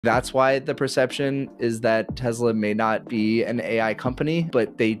That's why the perception is that Tesla may not be an AI company,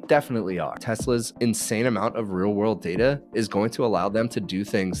 but they definitely are. Tesla's insane amount of real-world data is going to allow them to do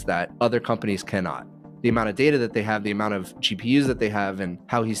things that other companies cannot. The amount of data that they have, the amount of GPUs that they have, and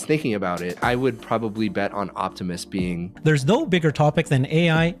how he's thinking about it, I would probably bet on Optimus being... There's no bigger topic than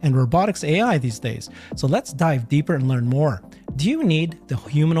AI and robotics AI these days. So let's dive deeper and learn more. Do you need the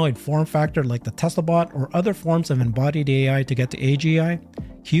humanoid form factor like the Tesla bot or other forms of embodied AI to get to AGI?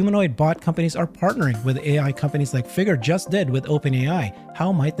 Humanoid bot companies are partnering with AI companies like Figure just did with OpenAI.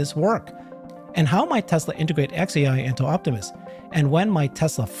 How might this work? And how might Tesla integrate XAI into Optimus? And when might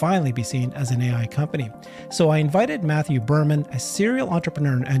Tesla finally be seen as an AI company? So I invited Matthew Berman, a serial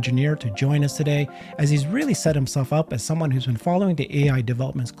entrepreneur and engineer, to join us today, as he's really set himself up as someone who's been following the AI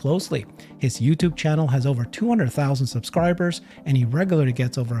developments closely. His YouTube channel has over 200,000 subscribers, and he regularly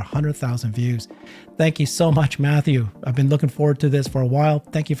gets over 100,000 views. Thank you so much, Matthew. I've been looking forward to this for a while.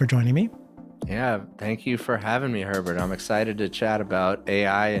 Thank you for joining me. Yeah, thank you for having me, Herbert. I'm excited to chat about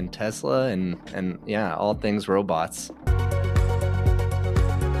AI and Tesla and yeah, all things robots.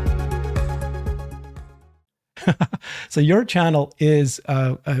 So your channel is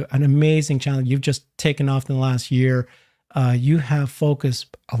an amazing channel. You've just taken off in the last year. You have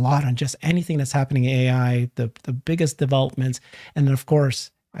focused a lot on just anything that's happening in AI, the biggest developments. And then of course,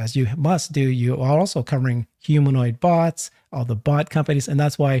 as you must do, you are also covering humanoid bots, all the bot companies. And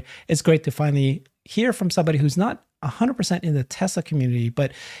that's why it's great to finally hear from somebody who's not 100% in the Tesla community,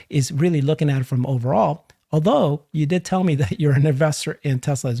 but is really looking at it from overall. Although you did tell me that you're an investor in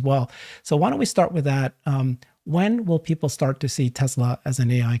Tesla as well. So why don't we start with that? When will people start to see Tesla as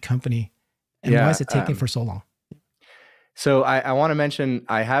an AI company? And why is it taking for so long? So I want to mention,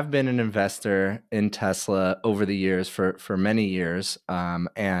 I have been an investor in Tesla over the years for many years. I'm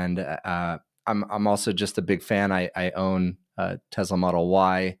also just a big fan. I own a Tesla Model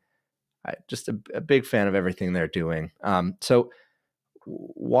Y. Just a big fan of everything they're doing. So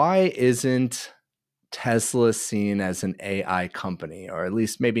why isn't Tesla seen as an AI company, or at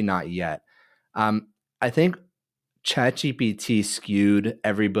least maybe not yet? I think ChatGPT skewed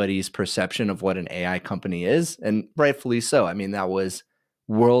everybody's perception of what an AI company is, and rightfully so. I mean, that was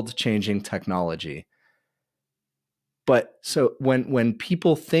world-changing technology. But so when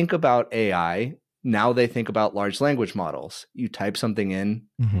people think about AI, now they think about large language models. You type something in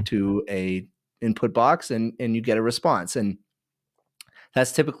to a input box and you get a response. And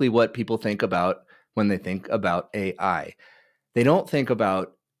that's typically what people think about when they think about AI. They don't think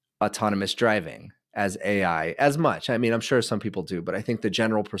about autonomous driving as AI as much. I mean, I'm sure some people do, but I think the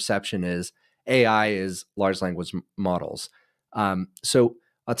general perception is AI is large language models. So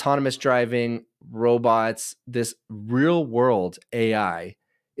autonomous driving, robots, this real world AI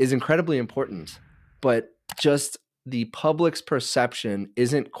is incredibly important, but just the public's perception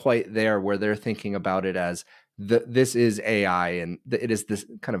isn't quite there where they're thinking about it as this is AI and it is this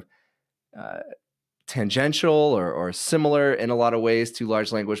kind of tangential or similar in a lot of ways to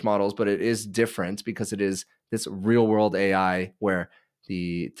large language models, but it is different because it is this real world AI where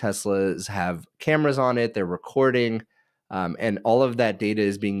the Teslas have cameras on it, they're recording, and all of that data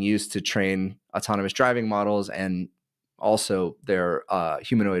is being used to train autonomous driving models and also their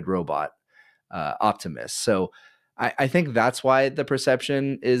humanoid robot, Optimus. So I think that's why the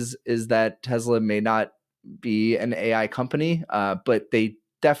perception is that Tesla may not be an AI company, but they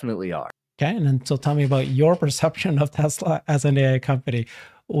definitely are. Okay, and then so tell me about your perception of Tesla as an AI company.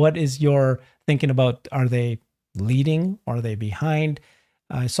 What is your thinking about? Are they leading? Are they behind?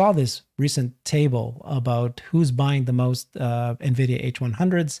 I saw this recent table about who's buying the most NVIDIA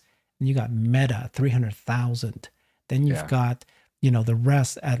H100s, and you got Meta, 300,000. Then you've got, the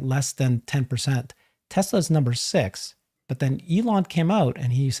rest at less than 10%. Tesla's number 6, but then Elon came out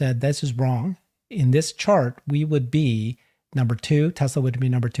and he said, this is wrong. In this chart, we would be number 2, Tesla would be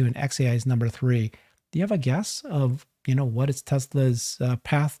number 2, and XAI is number 3. Do you have a guess of, what is Tesla's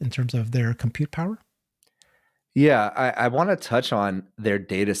path in terms of their compute power? Yeah, I want to touch on their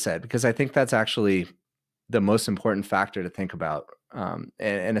data set because I think that's actually the most important factor to think about,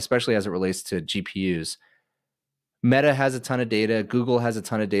 and especially as it relates to GPUs. Meta has a ton of data. Google has a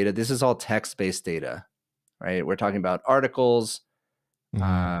ton of data. This is all text-based data, right? We're talking about articles,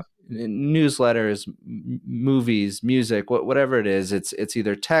 newsletters, movies, music, whatever it is. It's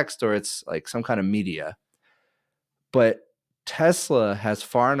either text or it's like some kind of media. But Tesla has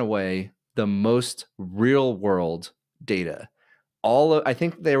far and away the most real world data. I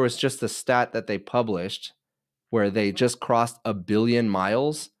think there was just a stat that they published where they just crossed 1 billion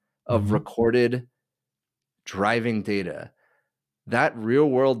miles of recorded driving data. That real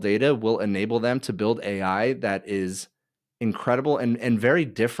world data will enable them to build AI that is incredible and very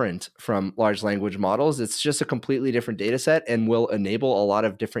different from large language models. It's just a completely different data set and will enable a lot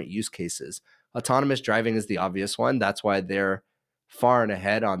of different use cases. Autonomous driving is the obvious one. That's why they're far and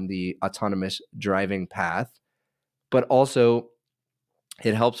ahead on the autonomous driving path. But also,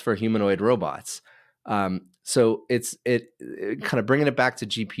 it helps for humanoid robots. So it kind of bringing it back to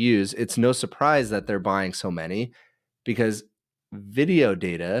GPUs. It's no surprise that they're buying so many, because video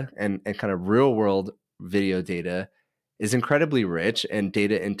data and kind of real world video data is incredibly rich and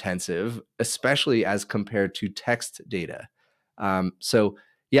data intensive, especially as compared to text data. So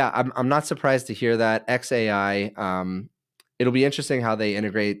yeah, I'm not surprised to hear that XAI. It'll be interesting how they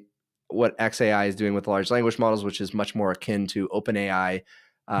integrate what XAI is doing with large language models, which is much more akin to OpenAI,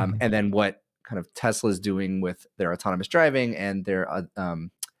 Mhm. and then what kind of Tesla is doing with their autonomous driving and their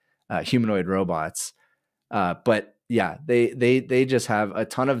humanoid robots. But yeah, they just have a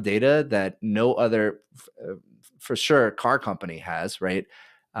ton of data that no other, for sure, car company has, right?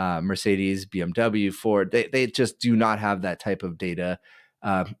 Mercedes, BMW, Ford, they just do not have that type of data.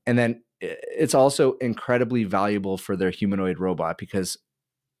 And then it's also incredibly valuable for their humanoid robot, because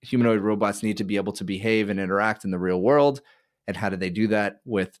humanoid robots need to be able to behave and interact in the real world. And how do they do that?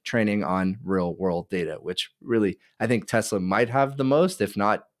 With training on real world data, which really, I think Tesla might have the most, if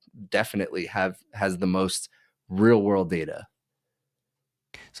not definitely has the most real world data.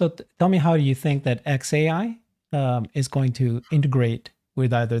 So tell me, how do you think that XAI is going to integrate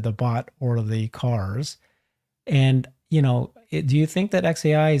with either the bot or the cars? And, do you think that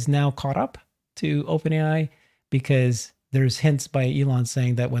XAI is now caught up to OpenAI? Because there's hints by Elon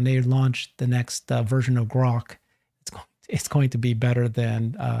saying that when they launch the next version of Grok, it's going to be better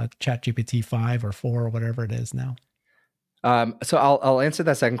than ChatGPT 5 or 4 or whatever it is now. So I'll answer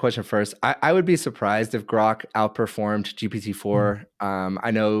that second question first. I would be surprised if Grok outperformed Mm. GPT-4.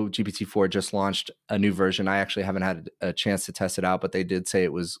 I know GPT-4 just launched a new version. I actually haven't had a chance to test it out, but they did say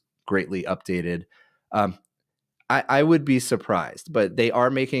it was greatly updated. Um, I would be surprised, but they are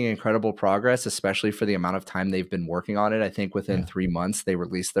making incredible progress, especially for the amount of time they've been working on it. I think within Yeah. 3 months, they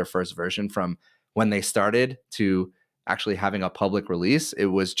released their first version. From when they started to actually having a public release, it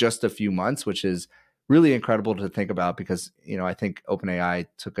was just a few months, which is really incredible to think about, because, I think OpenAI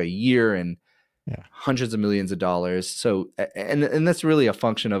took a year and Yeah. hundreds of millions of dollars. So, and that's really a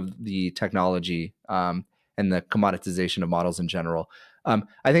function of the technology, and the commoditization of models in general.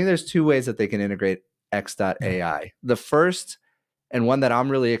 I think there's two ways that they can integrate Yeah. X.AI. The first, and one that I'm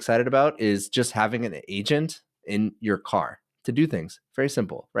really excited about, is just having an agent in your car to do things. Very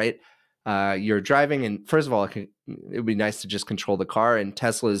simple, right? You're driving, and first of all, it would be nice to just control the car. And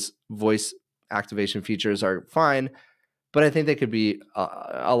Tesla's voice activation features are fine, but I think they could be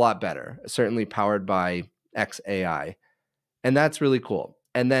a lot better, certainly powered by XAI. And that's really cool.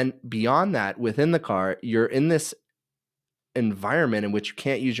 And then beyond that, within the car, you're in this environment in which you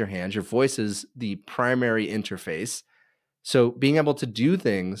can't use your hands. Your voice is the primary interface. So being able to do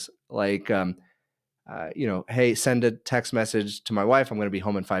things like, hey, send a text message to my wife, I'm going to be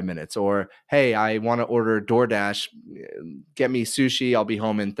home in 5 minutes. Or, hey, I want to order DoorDash, get me sushi, I'll be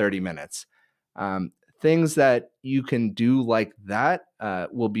home in 30 minutes. Things that you can do like that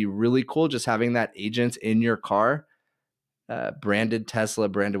will be really cool. Just having that agent in your car, branded Tesla,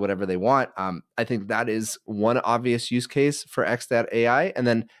 branded whatever they want. I think that is one obvious use case for X.AI. And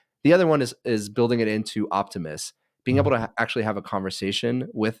then the other one is building it into Optimus, being able Mhm. to actually have a conversation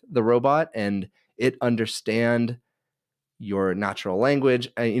with the robot and it understand your natural language.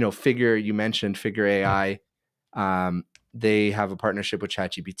 Figure, you mentioned Figure Yeah. AI. They have a partnership with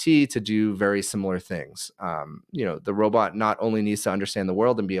ChatGPT to do very similar things. The robot not only needs to understand the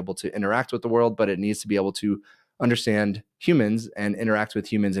world and be able to interact with the world, but it needs to be able to understand humans and interact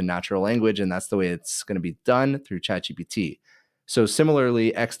with humans in natural language. And that's the way it's going to be done through ChatGPT. So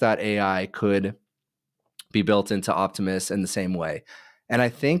similarly, X.AI could be built into Optimus in the same way. And I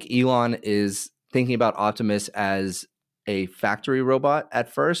think Elon is thinking about Optimus as a factory robot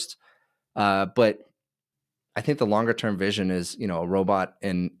at first, but I think the longer term vision is, a robot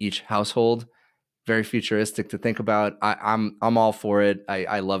in each household. Very futuristic to think about. I'm all for it.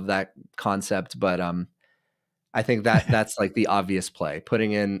 I love that concept, but I think that's like the obvious play,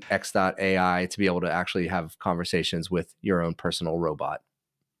 putting in X.AI to be able to actually have conversations with your own personal robot.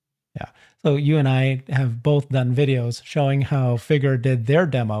 Yeah. So you and I have both done videos showing how Figure did their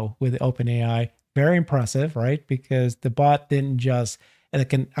demo with OpenAI. Very impressive, right? Because the bot didn't just, and it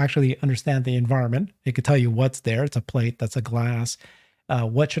can actually understand the environment. It could tell you what's there. It's a plate, that's a glass.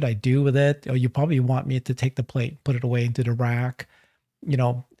 What should I do with it? Oh, you probably want me to take the plate, put it away into the rack. You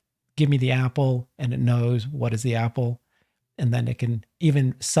know, give me the apple, and it knows what is the apple. And then it can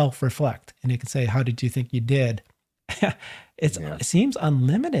even self-reflect, and it can say, "How did you think you did?" Yeah. It seems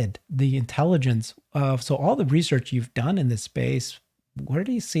unlimited, the intelligence. So all the research you've done in this space, where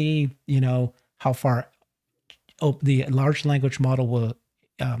do you see, how far the large language model will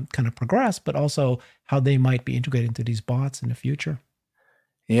kind of progress, but also how they might be integrated into these bots in the future?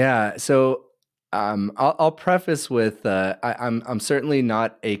 Yeah. So I'll preface with I'm certainly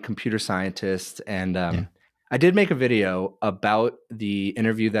not a computer scientist, and Yeah. I did make a video about the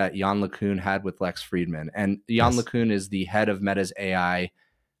interview that Jan LeCun had with Lex Friedman, and Jan Yes. LeCun is the head of Meta's AI. Yeah.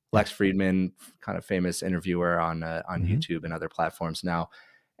 Lex Friedman, kind of famous interviewer on Hmm. YouTube and other platforms now.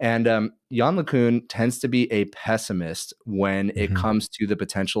 And Jan LeCun tends to be a pessimist when it Hmm. comes to the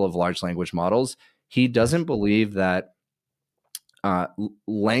potential of large language models. He doesn't Yes. believe that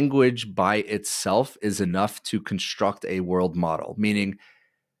language by itself is enough to construct a world model, meaning,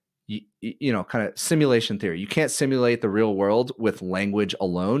 kind of simulation theory. You can't simulate the real world with language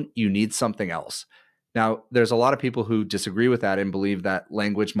alone. You need something else. Now, there's a lot of people who disagree with that and believe that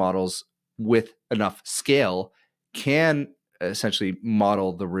language models with enough scale can essentially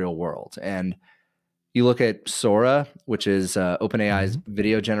model the real world. And you look at Sora, which is OpenAI's Hmm.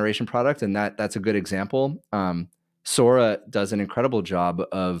 video generation product, and that's a good example. Sora does an incredible job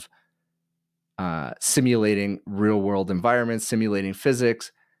of simulating real world environments, simulating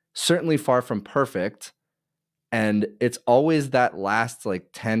physics, certainly far from perfect. And it's always that last like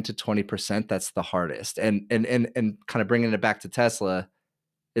 10 to 20% that's the hardest. And kind of bringing it back to Tesla,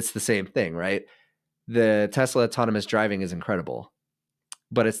 it's the same thing, right? The Tesla autonomous driving is incredible,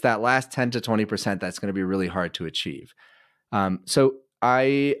 but it's that last 10 to 20% that's going to be really hard to achieve. So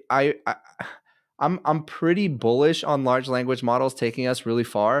I'm pretty bullish on large language models taking us really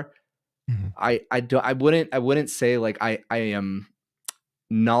far. Hmm. I wouldn't say like I am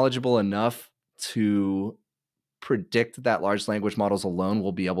knowledgeable enough to predict that large language models alone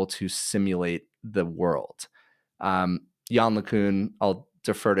will be able to simulate the world. Jan LeCun, I'll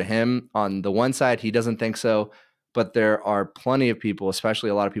defer to him. On the one side, he doesn't think so, but there are plenty of people, especially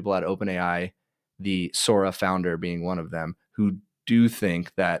a lot of people at OpenAI, the Sora founder being one of them, who do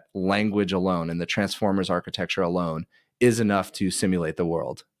think that language alone and the transformers architecture alone is enough to simulate the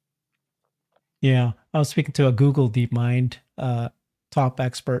world. Yeah. I was speaking to a Google DeepMind top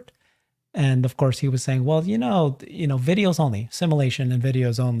expert. And of course, he was saying, well, videos only, simulation and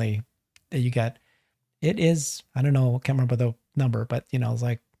videos only that you get. It is, I don't know, I can't remember the number, but it's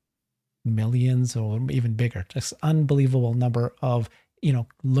like millions or even bigger. Just unbelievable number of,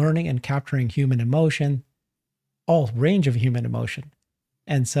 learning and capturing human emotion, all range of human emotion.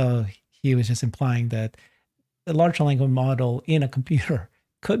 And so he was just implying that the large language model in a computer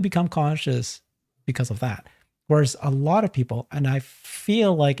could become conscious because of that. Whereas a lot of people, and I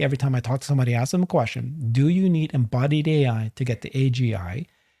feel like every time I talk to somebody, ask them a question, do you need embodied AI to get the AGI?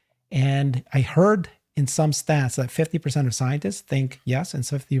 And I heard in some stats that 50% of scientists think yes, and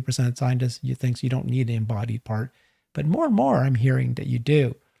 50% of scientists you thinks you don't need the embodied part. But more and more I'm hearing that you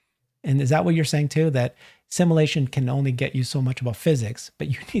do. And is that what you're saying too? That simulation can only get you so much about physics, but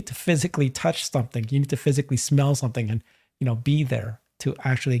you need to physically touch something. You need to physically smell something and, be there to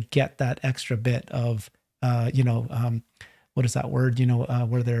actually get that extra bit of, what is that word?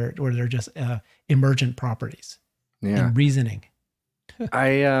 Where they're just emergent properties Yeah. and reasoning.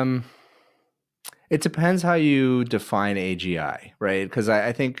 I It depends how you define AGI, right? Because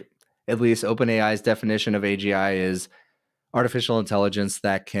I think at least OpenAI's definition of AGI is artificial intelligence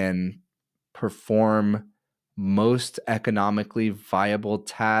that can perform most economically viable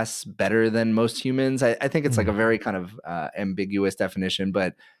tasks better than most humans. I think it's like a Mm, very kind of ambiguous definition,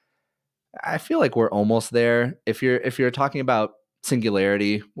 but I feel like we're almost there. If you're talking about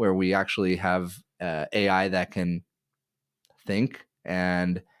singularity, where we actually have AI that can think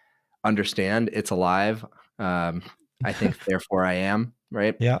and understand it's alive. Um, I think therefore I am,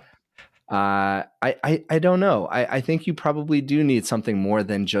 right? yeah. I don't know. I think you probably do need something more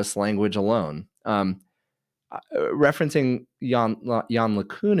than just language alone. Referencing Jan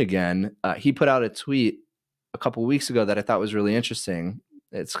LeCun again, he put out a tweet a couple weeks ago that I thought was really interesting.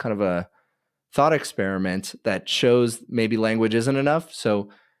 It's kind of a thought experiment that shows maybe language isn't enough. So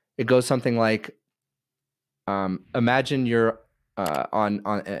it goes something like, imagine you're on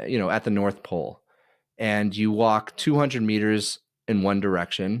at the North Pole, and you walk 200 meters in one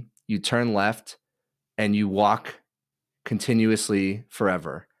direction, you turn left, and you walk continuously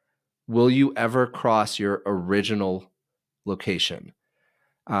forever. Will you ever cross your original location?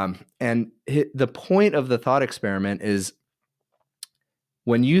 And the point of the thought experiment is,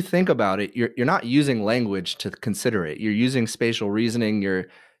 when you think about it, you're not using language to consider it. You're using spatial reasoning. You're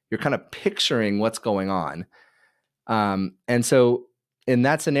kind of picturing what's going on. And so in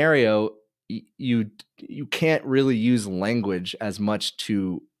that scenario, you can't really use language as much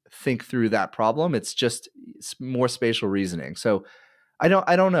to think through that problem. It's just more spatial reasoning. So I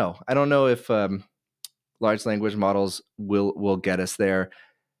don't know. I don't know if large language models will get us there.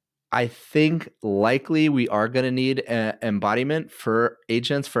 I think likely we are going to need embodiment for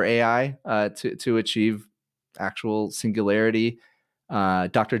agents for AI to achieve actual singularity.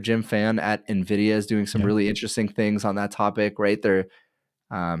 Dr. Jim Fan at NVIDIA is doing some Yeah. really interesting things on that topic, right?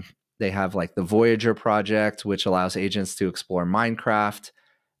 Um, they have like the Voyager project, which allows agents to explore Minecraft.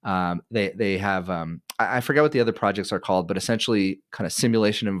 They have I forget what the other projects are called, but essentially kind of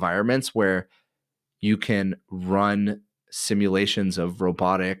simulation environments where you can run simulations of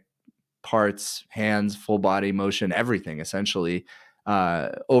robotic parts, hands, full body motion, everything essentially,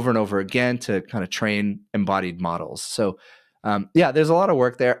 over and over again to kind of train embodied models. So, yeah, there's a lot of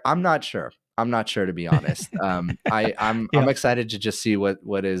work there. I'm not sure. I'm not sure, to be honest. I'm Yeah. excited to just see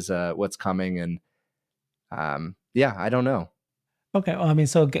what's coming, and yeah, I don't know. Okay. Well, I mean,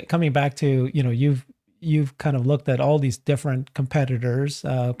 so coming back to, you've kind of looked at all these different competitors,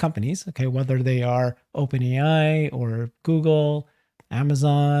 companies, okay, whether they are OpenAI or Google,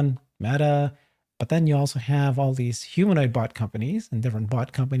 Amazon, Meta, but then you also have all these humanoid bot companies and different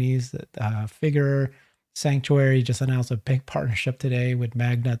bot companies that Figure, Sanctuary just announced a big partnership today with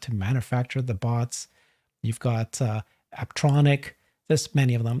Magna to manufacture the bots. You've got Aptronic, there's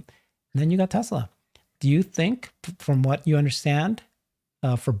many of them. And then you got Tesla. Do you think, from what you understand,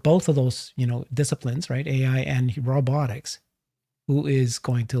 for both of those, disciplines, right, AI and robotics, who is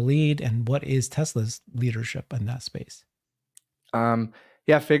going to lead, and what is Tesla's leadership in that space?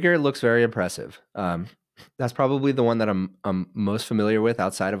 Yeah, Figure looks very impressive. That's probably the one that I'm most familiar with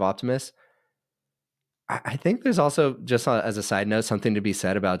outside of Optimus. I think there's also, just as a side note, something to be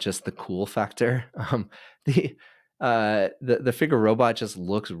said about just the cool factor. The the Figure robot just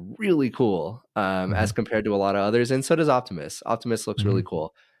looks really cool, as Mhm. compared to a lot of others, and so does Optimus. Optimus looks really Mhm.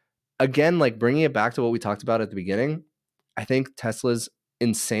 cool. Again, like bringing it back to what we talked about at the beginning, I think Tesla's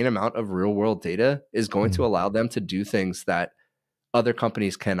insane amount of real world data is going to Mhm. allow them to do things that other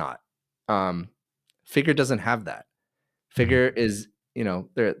companies cannot. Um, Figure doesn't have that. Mhm. Figure is,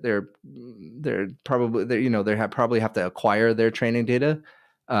 they're probably they probably have to acquire their training data.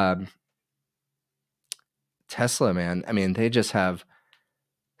 Um, Tesla, man, I mean, they just have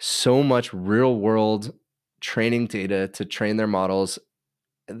so much real world training data to train their models,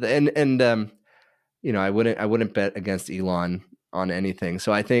 and I wouldn't bet against Elon on anything.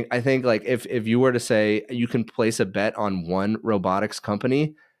 So I think like if you were to say you can place a bet on one robotics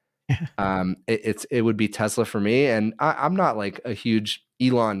company, it would be Tesla for me. And I'm not like a huge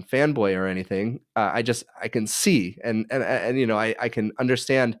Elon fanboy or anything. I can see and I can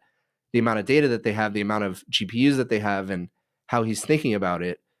understand the amount of data that they have, the amount of GPUs that they have, and how he's thinking about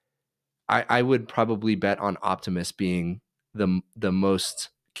it. I would probably bet on Optimus being the most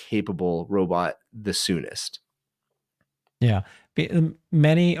capable robot the soonest. Yeah.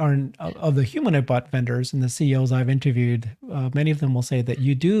 Many are of the humanoid bot vendors and the CEOs I've interviewed. Many of them will say that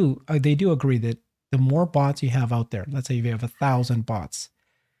they do agree that the more bots you have out there, let's say if you have 1,000 bots,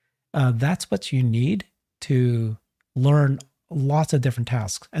 that's what you need to learn lots of different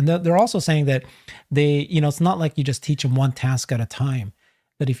tasks. And they're also saying that it's not like you just teach them one task at a time.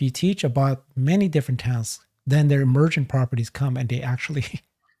 That if you teach a bot many different tasks, then their emergent properties come and they actually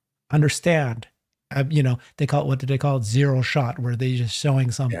understand. They call it, what do they call it? Zero shot, where they just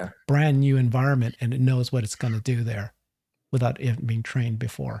showing some Yeah. brand new environment and it knows what it's going to do there without it being trained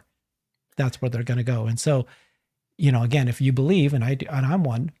before. That's where they're going to go. And so, again, if you believe, and I do, and I'm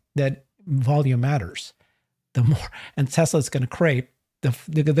one, that volume matters, the more, and Tesla's going to create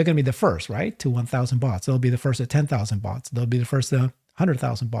they're going to be the first, right, to 1,000 bots. They'll be the first at 10,000 bots. They'll be the first to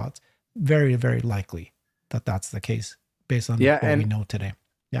 100,000 bots. Very, very likely that that's the case based on Yeah, what we and know today.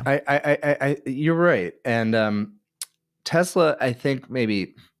 Yeah. you're right. And Tesla, I think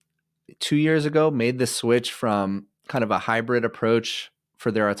maybe 2 years ago, made the switch from kind of a hybrid approach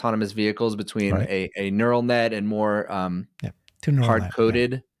for their autonomous vehicles between Right. a neural net and more Yeah. To neural hard net. Yeah.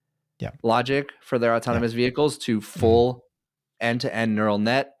 coded Yeah. logic for their Yeah. autonomous vehicles to Mhm. full end to end neural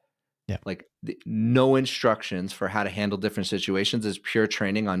net. Yeah. Like no instructions for how to handle different situations, is pure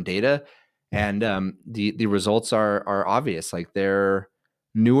training on data, Yeah. and the results are obvious. Like their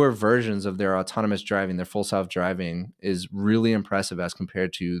newer versions of their autonomous driving, their full self driving, is really impressive as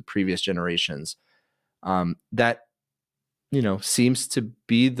compared to previous generations. That seems to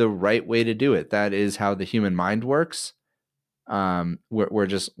be the right way to do it. That is how the human mind works. We're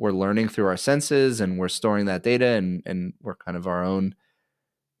learning through our senses, and we're storing that data, and we're kind of our own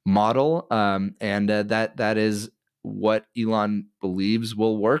model, and that is what Elon believes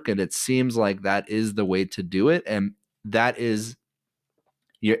will work, and it seems like that is the way to do it. And that is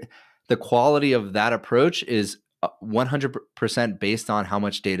the quality of that approach is 100% based on how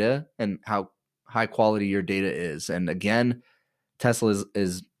much data and how high quality your data is. And again, Tesla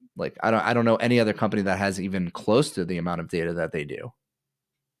is like, I don't know any other company that has even close to the amount of data that they do.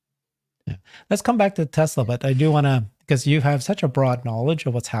 Yeah. Let's come back to Tesla, but I do want to, because you have such a broad knowledge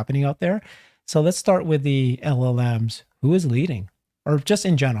of what's happening out there. So let's start with the LLMs. Who is leading? Or just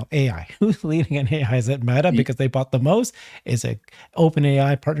in general, AI. Who's leading in AI? Is it Meta because they bought the most? Is it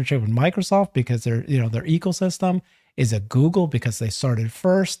OpenAI partnership with Microsoft because they're, their ecosystem? Is it Google because they started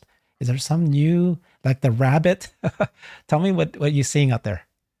first? Is there some new, like the rabbit? Tell me what you're seeing out there.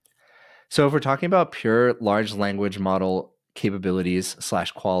 So if we're talking about pure large language model capabilities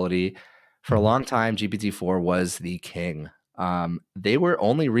 / quality, for a long time, GPT-4 was the king. They were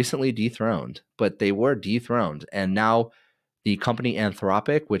only recently dethroned, but they were dethroned. And now the company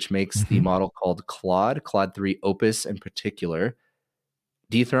Anthropic, which makes the model called Claude 3 Opus in particular,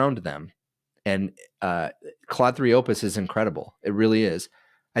 dethroned them. And Claude 3 Opus is incredible. It really is.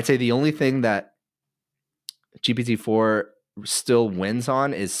 I'd say the only thing that GPT-4 still wins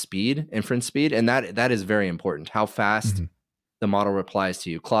on is speed, inference speed. And that is very important, how fast the model replies to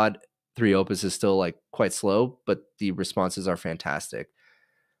you. Claude 3 Opus is still like quite slow, but the responses are fantastic.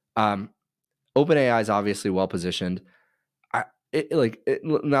 OpenAI is obviously well positioned.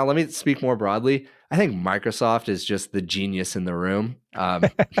 Now let me speak more broadly. I think Microsoft is just the genius in the room.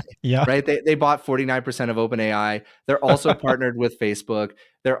 Yeah. Right. They bought 49% of OpenAI. They're also partnered with Facebook.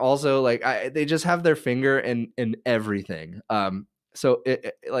 They're also like, they just have their finger in everything. So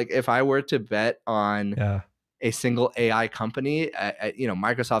like if I were to bet on a single AI company,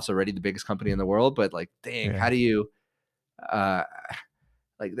 Microsoft's already the biggest company in the world, but like, dang, how do you,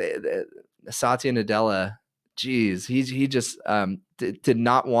 like Satya Nadella, geez, he just did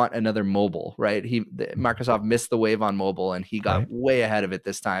not want another mobile, right? Microsoft missed the wave on mobile, and he got way ahead of it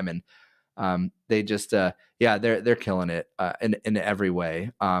this time. And they just, they're killing it in every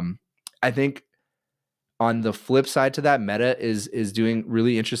way. I think on the flip side to that, Meta is doing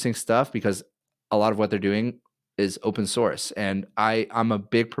really interesting stuff because a lot of what they're doing is open source, and I'm a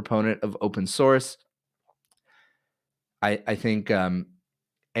big proponent of open source. I think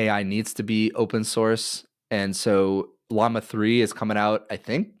AI needs to be open source. And so Llama 3 is coming out, I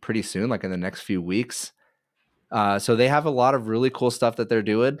think, pretty soon, like in the next few weeks. So they have a lot of really cool stuff that they're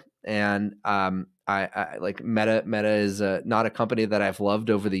doing. And I like Meta is not a company that I've loved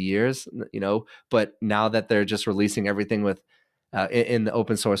over the years, but now that they're just releasing everything with in the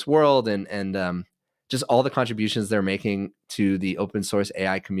open source world and just all the contributions they're making to the open source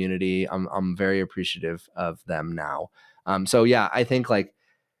AI community, I'm very appreciative of them now. So yeah, I think like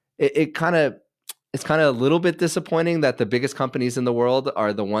it's kind of a little bit disappointing that the biggest companies in the world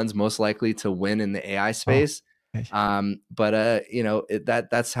are the ones most likely to win in the AI space. But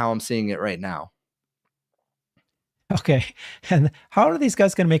that's how I'm seeing it right now. Okay. And how are these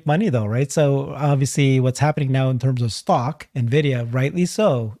guys going to make money though, right? So obviously what's happening now in terms of stock, Nvidia, rightly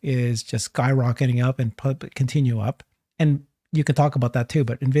so, is just skyrocketing up and continue up. And you can talk about that too,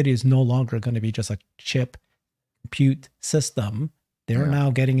 but Nvidia is no longer going to be just a chip compute system. They're now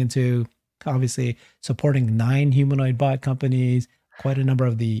getting into obviously supporting 9 humanoid bot companies, quite a number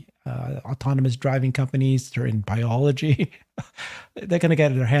of the autonomous driving companies. They're in biology. They're going to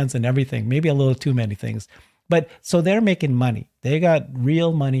get their hands in everything, maybe a little too many things. But so they're making money. They got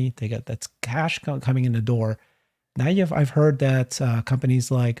real money. They got that's cash coming in the door. Now I've heard that companies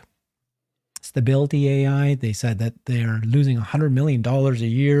like Stability AI, they said that they're losing $100 million a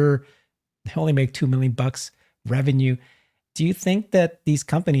year. They only make $2 million revenue. Do you think that these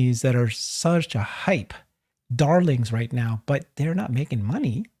companies that are such a hype darlings right now, but they're not making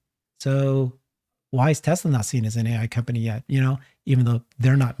money? So why is Tesla not seen as an AI company yet? Even though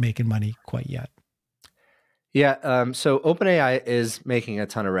they're not making money quite yet. Yeah. So OpenAI is making a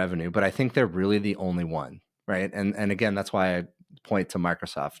ton of revenue, but I think they're really the only one, right? And again, that's why I point to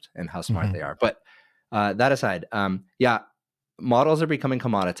Microsoft and how smart they are. But that aside, models are becoming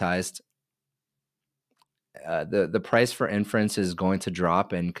commoditized. The price for inference is going to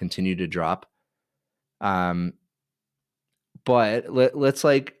drop and continue to drop. But let's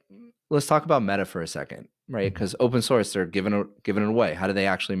talk about Meta for a second, right? Because open source, they're giving it away. How do they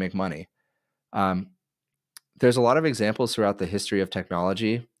actually make money? There's a lot of examples throughout the history of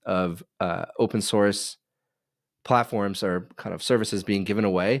technology of open source platforms or kind of services being given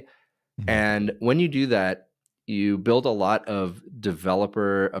away. And when you do that, you build a lot of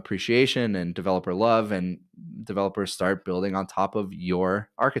developer appreciation and developer love, and developers start building on top of your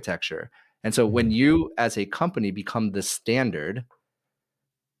architecture. And so when Mhm. you as a company become the standard,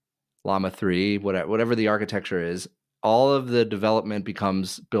 Llama 3, whatever the architecture is, all of the development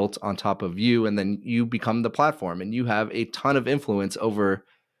becomes built on top of you, and then you become the platform, and you have a ton of influence over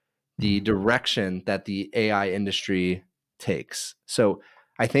the Mhm. direction that the AI industry takes. So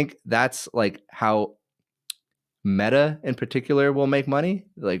I think that's like how Meta in particular will make money.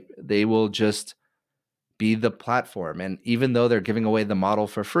 Like they will just be the platform. And even though they're giving away the model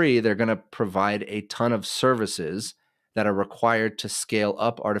for free, they're going to provide a ton of services that are required to scale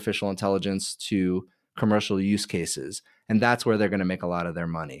up artificial intelligence to commercial use cases. And that's where they're going to make a lot of their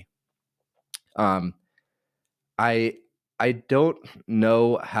money. Um, I I don't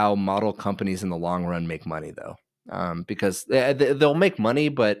know how model companies in the long run make money though, because they'll make money,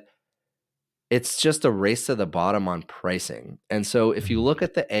 but it's just a race to the bottom on pricing. And so if you Mhm. look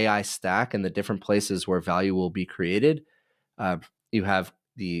at the AI stack and the different places where value will be created, uh, you have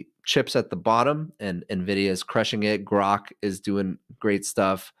the chips at the bottom, and NVIDIA is crushing it. Grok is doing great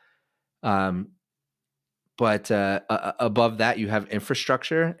stuff. Um, but above that, you have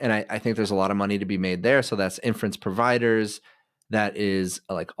infrastructure, and I think there's a lot of money to be made there. So that's inference providers, that is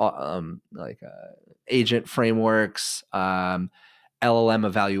agent frameworks, LLM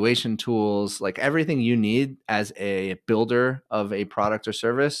evaluation tools, like everything you need as a builder of a product or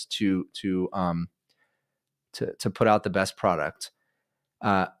service to put out the best product.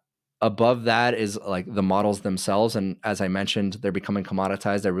 Uh, Above that is like the models themselves, and as I mentioned, they're becoming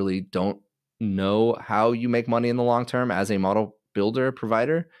commoditized. I really don't know how you make money in the long term as a model builder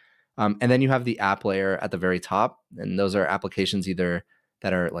provider. And then you have the app layer at the very top, and those are applications either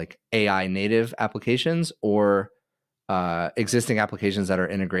that are like AI native applications or existing applications that are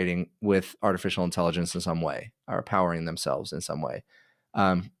integrating with artificial intelligence in some way or powering themselves in some way.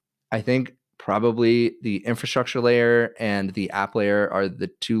 Um, I think probably the infrastructure layer and the app layer are the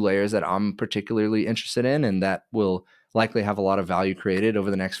two layers that I'm particularly interested in, and that will likely have a lot of value created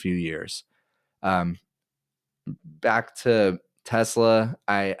over the next few years. Um, Back to Tesla,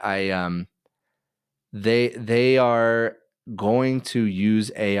 they are going to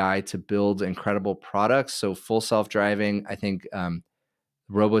use AI to build incredible products. So full self driving, I think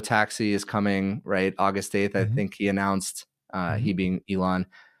Robotaxi is coming, right? August 8th, I Mhm. think he announced, Mhm. he being Elon.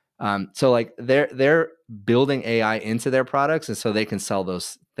 So like they're building AI into their products, and so they can sell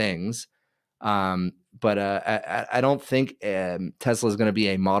those things. But I don't think Tesla is going to be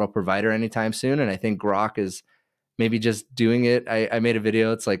a model provider anytime soon, and I think Grok is maybe just doing it. I made a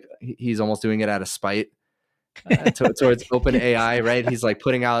video. It's like he's almost doing it out of spite towards open AI, right? He's like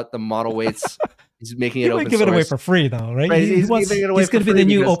putting out the model weights. He's making He it would open give it away source, for free, though, right? right? He He's giving wants. it away He's for going to be free the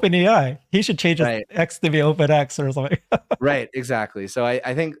new because, OpenAI. He should change his right, X to be OpenX or something. right, exactly. So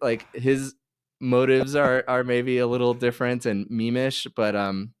I think like his motives are maybe a little different and memeish, but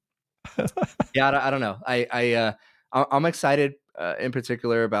yeah, I don't know. I'm excited in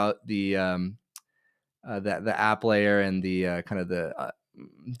particular about the app layer and the kind of the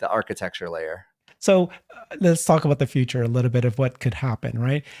architecture layer. So let's talk about the future, a little bit of what could happen,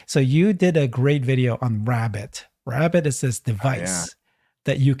 right? So you did a great video on Rabbit. Rabbit is this Oh yeah. device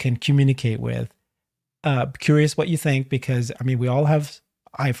that you can communicate with. Curious what you think, because I mean, we all have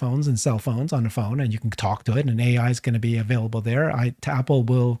iPhones and cell phones on the phone, and you can talk to it, and AI is going to be available there. Apple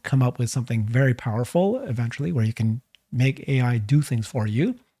will come up with something very powerful eventually, where you can make AI do things for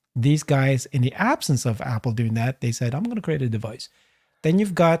you. These guys, in the absence of Apple doing that, they said, "I'm going to create a device." Then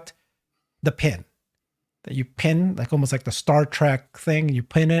you've got the pin that you pin, like almost like the Star Trek thing. You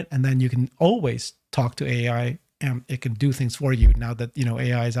pin it, and then you can always talk to AI, and it can do things for you. Now that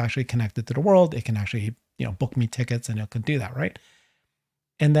AI is actually connected to the world, it can actually book me tickets, and it can do that, right?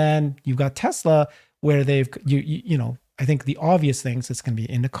 And then you've got Tesla, where they've I think the obvious things, it's going to be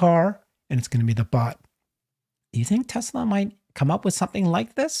in the car, and it's going to be the bot. Do you think Tesla might come up with something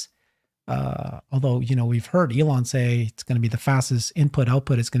like this? Although we've heard Elon say it's going to be the fastest input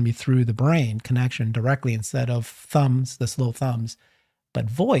output is going to be through the brain connection directly instead of thumbs, the slow thumbs. But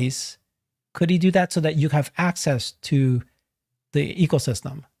voice, could he do that so that you have access to the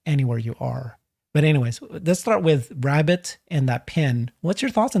ecosystem anywhere you are? But anyways, let's start with Rabbit and that pin. What's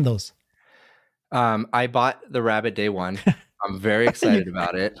your thoughts on those? I bought the Rabbit day one. I'm very You- excited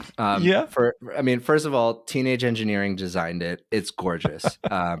about it. yeah. I mean, first of all, Teenage Engineering designed it. It's gorgeous.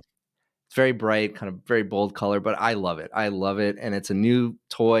 It's very bright, kind of very bold color, but I love it. I love it, and it's a new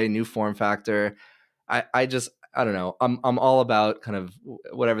toy, new form factor. I don't know. I'm all about kind of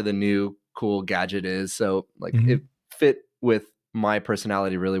whatever the new cool gadget is. So like it Mhm. fit with my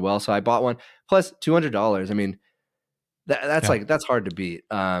personality really well. So I bought one. Plus $200. I mean, Yeah. that's hard to beat.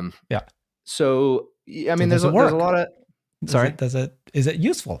 Yeah. So I So mean, does it there's a work? lot of Does sorry. it, is it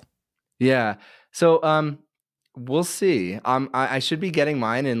useful? Yeah. So we'll see. I should be getting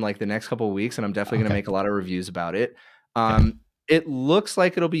mine in like the next couple of weeks, and I'm definitely going to Okay. make a lot of reviews about it. Okay. It looks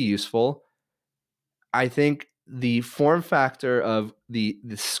like it'll be useful. I think the form factor of the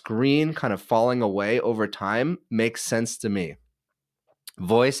screen kind of falling away over time makes sense to me.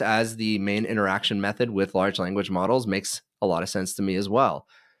 Voice as the main interaction method with large language models makes a lot of sense to me as well.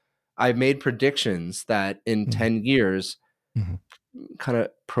 I've made predictions that in Mhm. 10 years, Mhm. kind of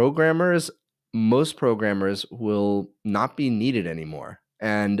most programmers will not be needed anymore.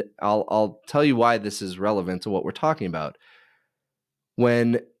 And I'll tell you why this is relevant to what we're talking about.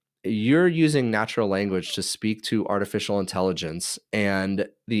 When you're using natural language to speak to artificial intelligence and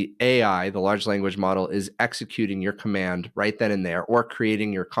the AI, the large language model, is executing your command right then and there or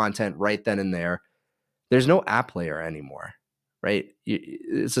creating your content right then and there, there's no app layer anymore, right?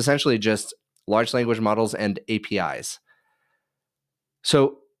 It's essentially just large language models and APIs.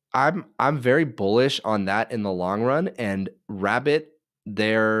 So I'm very bullish on that in the long run. And Rabbit,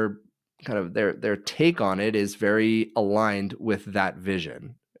 their their take on it is very aligned with that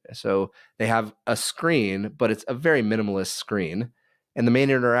vision. So they have a screen, but it's a very minimalist screen. And the main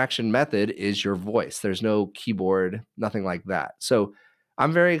interaction method is your voice. There's no keyboard, nothing like that. So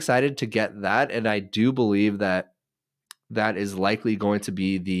I'm very excited to get that. And I do believe that that is likely going to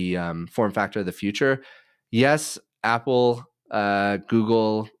be the form factor of the future. Yes, Apple,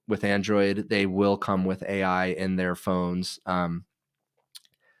 Google with Android, they will come with AI in their phones.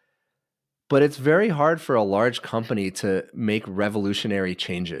 But it's very hard for a large company to make revolutionary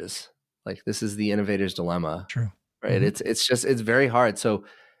changes. Like this is the innovator's dilemma, True. right? Hmm. It's very hard. So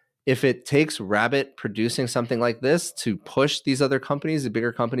if it takes Rabbit producing something like this to push these other companies, the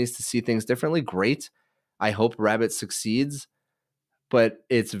bigger companies, to see things differently, great. I hope Rabbit succeeds. But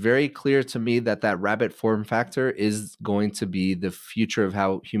it's very clear to me that that Rabbit form factor is going to be the future of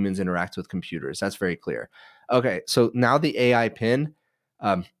how humans interact with computers. That's very clear. Okay, so now the AI pin,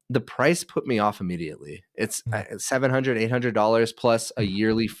 the price put me off immediately. It's $700, $800 plus a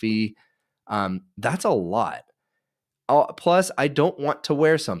yearly fee. That's a lot. Plus, I don't want to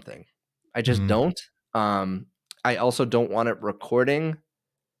wear something. I just Hmm. don't. I also don't want it recording.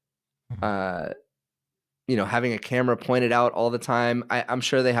 Uh, having a camera pointed out all the time. I'm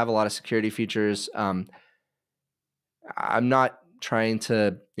sure they have a lot of security features. I'm not trying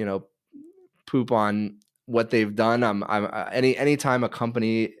to, poop on what they've done. Anytime a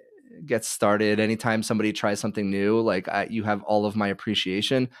company gets started, anytime somebody tries something new, like you have all of my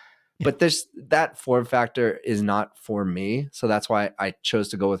appreciation. Yeah. But that form factor is not for me, so that's why I chose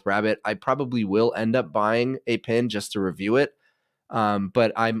to go with Rabbit. I probably will end up buying a pin just to review it.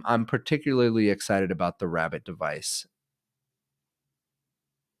 But I'm particularly excited about the Rabbit device.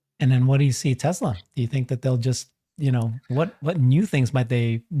 And then what do you see Tesla? Do you think that they'll just, what new things might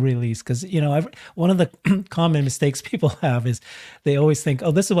they release? Because, one of the common mistakes people have is they always think,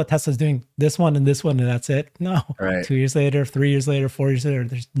 oh, this is what Tesla's doing, this one, and that's it. No, Right. 2 years later, 3 years later, 4 years later,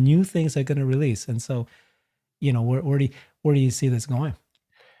 there's new things they're going to release. And so, where do you see this going?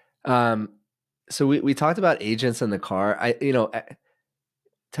 Um, so we talked about agents in the car.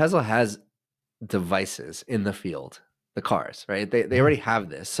 Tesla has devices in the field, the cars, right? They Yeah. already have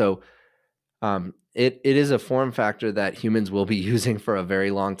this. So it is a form factor that humans will be using for a very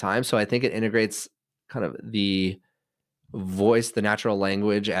long time. So I think it integrates kind of the voice, the natural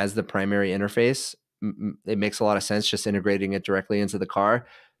language as the primary interface. It makes a lot of sense just integrating it directly into the car.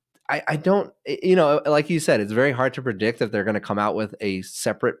 I don't, like you said, it's very hard to predict if they're going to come out with a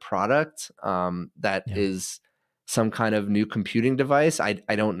separate product that Yeah. is some kind of new computing device. I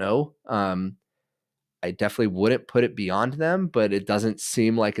don't know. I definitely wouldn't put it beyond them, but it doesn't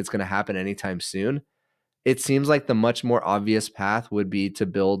seem like it's going to happen anytime soon. It seems like the much more obvious path would be to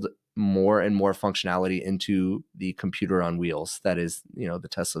build more and more functionality into the computer on wheels. That is, the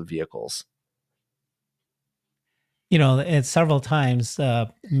Tesla vehicles. It's several times,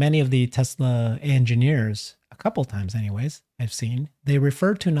 many of the Tesla engineers, a couple times anyways, I've seen, they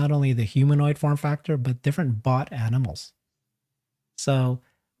refer to not only the humanoid form factor, but different bot animals. So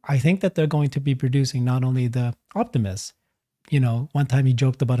I think that they're going to be producing not only the Optimus, one time he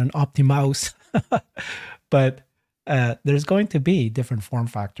joked about an Optimus, but there's going to be different form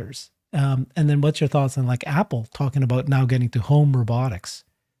factors. And then what's your thoughts on like Apple talking about now getting to home robotics?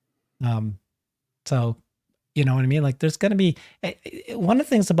 Um, so you know what I mean? Like there's going to be one of the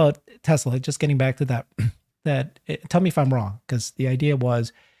things about Tesla, just getting back to that, tell me if I'm wrong, because the idea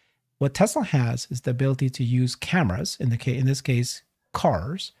was what Tesla has is the ability to use cameras, in this case,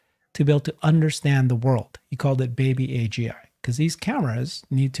 cars, to be able to understand the world. He called it baby AGI because these cameras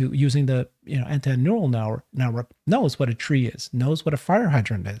need to, using the end-to-end neural network, knows what a tree is, knows what a fire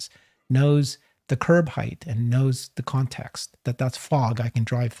hydrant is, knows the curb height and knows the context that that's fog. I can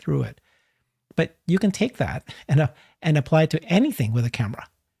drive through it. But you can take that and apply it to anything with a camera.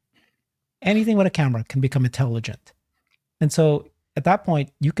 Anything with a camera can become intelligent. And so at that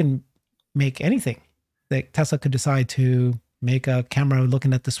point, you can make anything. Like Tesla could decide to make a camera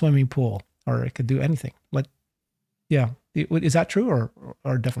looking at the swimming pool, or it could do anything. But yeah, is that true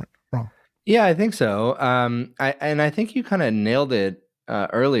or different? Wrong? Yeah, I think so. I think you kind of nailed it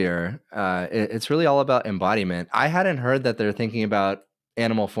earlier. It's really all about embodiment. I hadn't heard that they're thinking about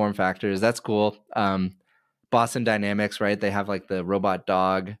animal form factors. That's cool. Boston Dynamics, right? They have like the robot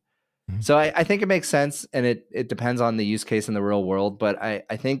dog. So I think it makes sense, and it depends on the use case in the real world. But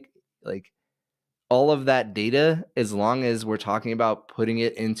I think like all of that data, as long as we're talking about putting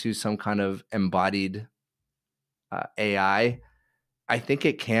it into some kind of embodied AI, I think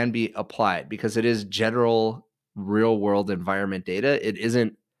it can be applied because it is general real world environment data. It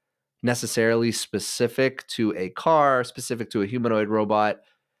isn't necessarily specific to a car, specific to a humanoid robot.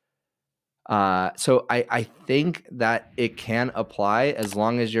 So I think that it can apply as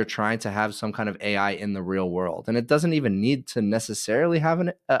long as you're trying to have some kind of AI in the real world, and it doesn't even need to necessarily have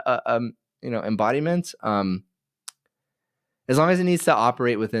an embodiment. As long as it needs to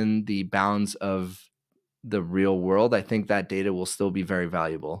operate within the bounds of the real world, I think that data will still be very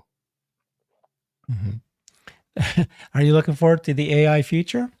valuable. Are you looking forward to the AI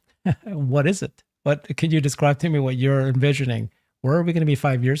future? What is it? What can you describe to me what you're envisioning? Where are we going to be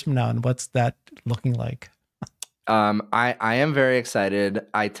 5 years from now, and what's that looking like? I am very excited.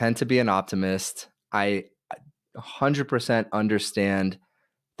 I tend to be an optimist. I 100% understand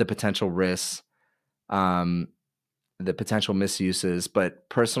the potential risks, the potential misuses, but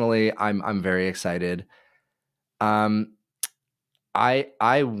personally, I'm very excited. I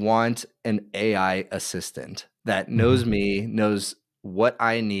want an AI assistant that knows me, knows what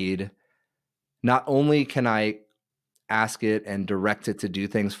I need. Not only can I ask it and direct it to do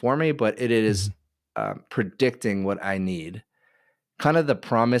things for me, but it is predicting what I need. Kind of the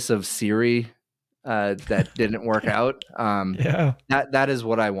promise of Siri that didn't work out. Yeah. That is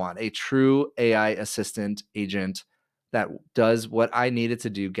what I want. A true AI assistant agent that does what I need it to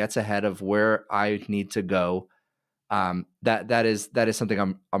do, gets ahead of where I need to go. That is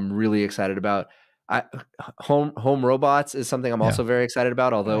something I'm really excited about. Home robots is something I'm also very excited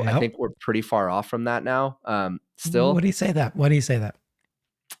about, although I think we're pretty far off from that now. Still, what do you say that? Why do you say that?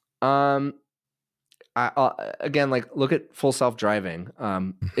 Again, like look at full self-driving.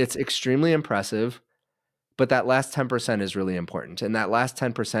 It's extremely impressive, but that last 10% is really important, and that last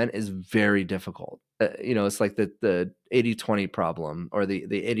 10% is very difficult. It's like the 80-20 problem, or the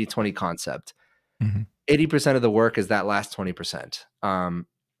 80-20 concept. 80% of the work is that last 20%.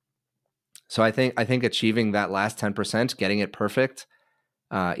 So I think achieving that last 10%, getting it perfect.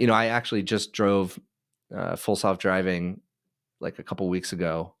 I actually just drove full self-driving like a couple weeks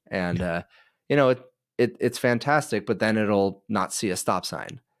ago, and it's fantastic, but then it'll not see a stop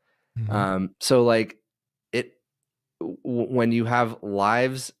sign. So like when you have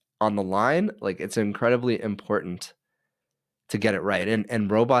lives on the line, like it's incredibly important to get it right. And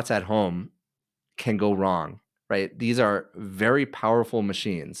robots at home can go wrong, right? These are very powerful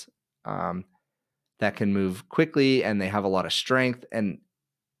machines that can move quickly, and they have a lot of strength, and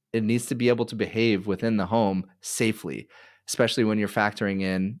it needs to be able to behave within the home safely, especially when you're factoring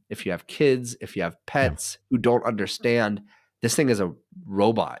in if you have kids, if you have pets who don't understand this thing is a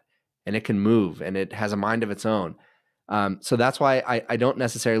robot and it can move and it has a mind of its own. So that's why I don't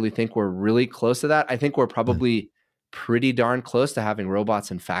necessarily think we're really close to that. I think we're probably pretty darn close to having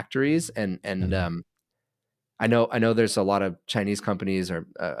robots in factories, and I know there's a lot of Chinese companies, or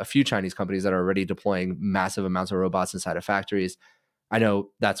a few Chinese companies, that are already deploying massive amounts of robots inside of factories. I know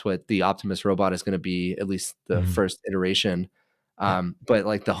that's what the Optimus robot is going to be, at least the first iteration. But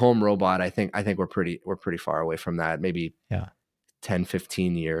like the home robot, I think we're pretty far away from that. Maybe 10,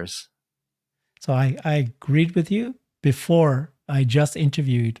 15 years. So I agreed with you before. I just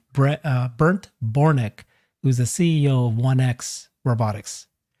interviewed Bernd Bornick, who's the CEO of 1X Robotics.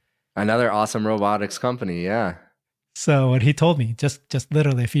 Another awesome robotics company, yeah. So what he told me, just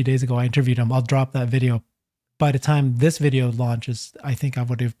literally a few days ago, I interviewed him. I'll drop that video. By the time this video launches, I think I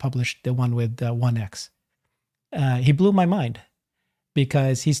would have published the one with 1X. He blew my mind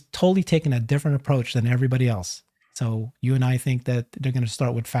because he's totally taken a different approach than everybody else. So you and I think that they're going to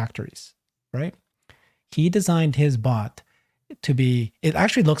start with factories, right? He designed his bot to be, it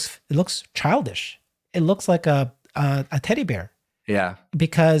actually looks childish. It looks like a teddy bear. Yeah.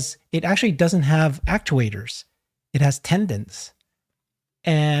 Because it actually doesn't have actuators. It has tendons.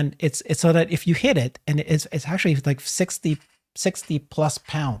 And it's so that if you hit it, and it's actually like 60 plus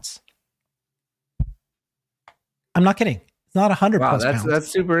pounds, I'm not kidding. It's not 100 Wow, plus pounds. that's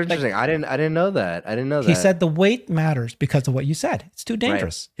super Like interesting. I didn't know that. I didn't know he that. said, the weight matters because of what you said. It's too Right.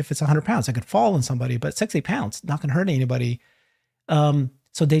 dangerous. If it's 100 pounds, it could fall on somebody, but 60 pounds, not going to hurt anybody.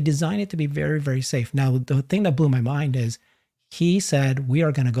 So they designed it to be very, very safe. Now, the thing that blew my mind is he said, we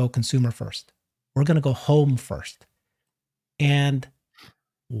are going to go consumer first. We're going to go home first. And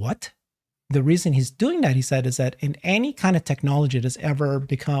what? The reason he's doing that, he said, is that in any kind of technology that's ever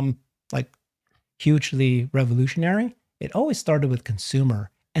become like hugely revolutionary, it always started with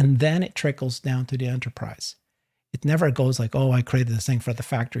consumer and then it trickles down to the enterprise. It never goes like, oh, I created this thing for the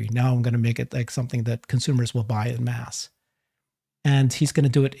factory. Now I'm going to make it like something that consumers will buy en masse. And he's going to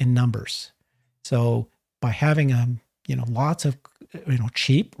do it in numbers. So by having lots of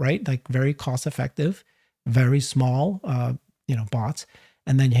cheap, right, like very cost effective, very small bots,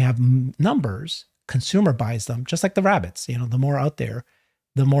 and then you have numbers, consumer buys them just like the rabbits. The more out there,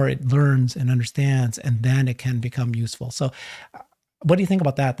 the more it learns and understands, and then it can become useful. So what do you think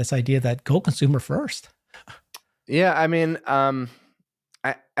about that, this idea that go consumer first? Yeah, I mean, I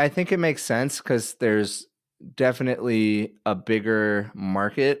think it makes sense because there's definitely a bigger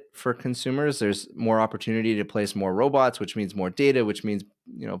market for consumers. There's more opportunity to place more robots, which means more data, which means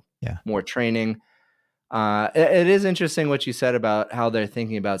Yeah. more training. It is interesting what you said about how they're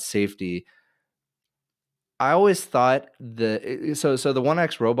thinking about safety. I always thought so the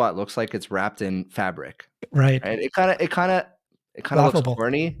 1X robot looks like it's wrapped in fabric, Right. right? It kind of looks Laughable.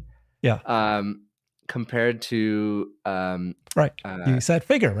 corny, Yeah. compared to Right. You said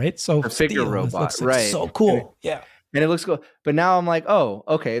figure, right? So a figure steel, it robot, looks like right? so cool. Yeah. And it looks cool. But now I'm like, oh,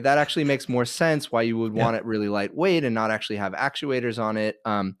 okay, that actually makes more sense why you would want it really lightweight and not actually have actuators on it.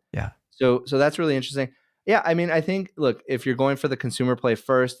 Yeah. So that's really interesting. Yeah, I mean, I think, look, if you're going for the consumer play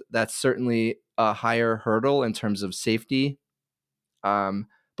first, that's certainly a higher hurdle in terms of safety. But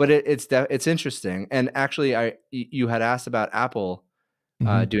it's interesting. And actually, you had asked about Apple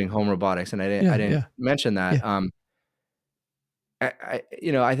doing home robotics, and I didn't mention that. Yeah.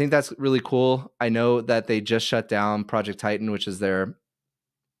 I think that's really cool. I know that they just shut down Project Titan, which is their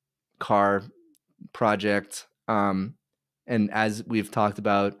car project. And as we've talked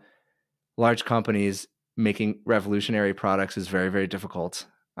about, large companies making revolutionary products is very, very difficult.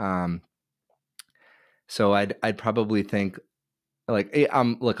 So I'd probably think like, hey,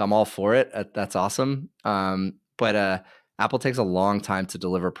 I'm all for it. That's awesome. But Apple takes a long time to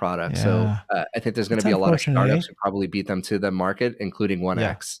deliver products. Yeah. So I think there's going to It's be a lot of unfortunate, startups who probably beat them to the market, including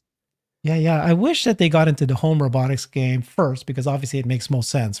 1X. Yeah. I wish that they got into the home robotics game first, because obviously it makes most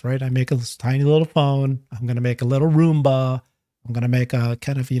sense, right? I make a tiny little phone. I'm going to make a little Roomba. I'm going to make a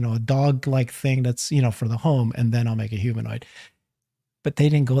kind of, a dog-like thing that's, for the home, and then I'll make a humanoid. But they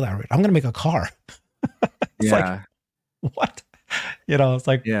didn't go that route. I'm going to make a car. It's like, what? It's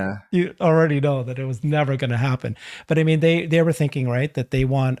like, you already know that it was never going to happen. But I mean, they were thinking, right, that they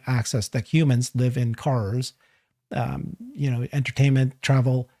want access, that humans live in cars, entertainment,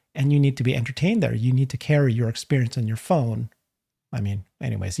 travel, and you need to be entertained there. You need to carry your experience on your phone. I mean,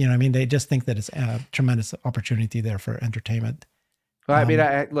 anyways, they just think that it's a tremendous opportunity there for entertainment. Well, I mean,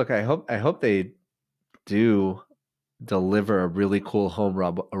 I hope they do deliver a really cool home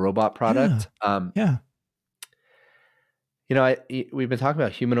robot product. We've been talking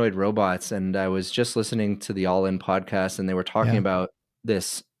about humanoid robots, and I was just listening to the All In podcast, and they were talking about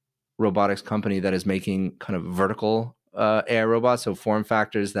this robotics company that is making kind of vertical AI robots, so form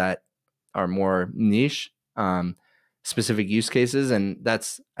factors that are more niche, specific use cases, and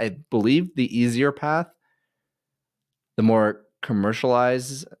that's, I believe, the easier path, the more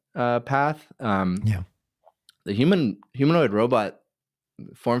commercialized path. The humanoid robot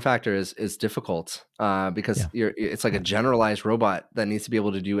form factor is difficult because it's like a generalized robot that needs to be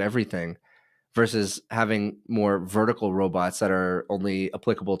able to do everything, versus having more vertical robots that are only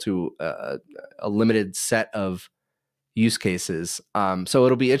applicable to a limited set of use cases. So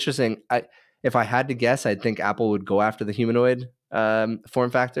it'll be interesting. If I had to guess, I'd think Apple would go after the humanoid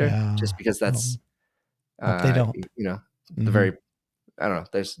form factor, just because that's hope they don't. the very, I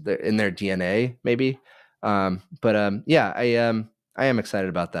don't know, they're in their DNA maybe. I am excited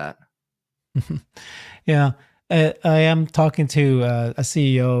about that. Yeah. I am talking to a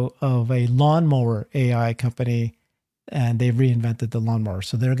CEO of a lawnmower AI company, and they've reinvented the lawnmower.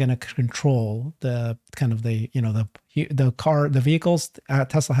 So they're going to control the kind of the car, the vehicles.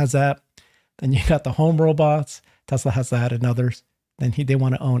 Tesla has that. Then you got the home robots. Tesla has that, and others. Then they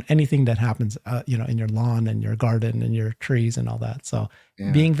want to own anything that happens, in your lawn and your garden and your trees and all that. So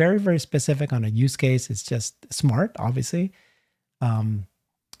being very, very specific on a use case is just smart, obviously.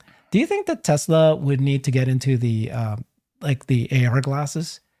 Do you think that Tesla would need to get into the the AR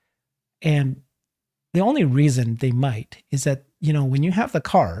glasses? And The only reason they might is that, when you have the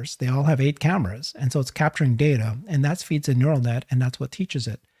cars, they all have 8 cameras. And so it's capturing data, and that feeds a neural net, and that's what teaches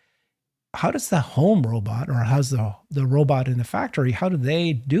it. How does the home robot, or how's the robot in the factory, how do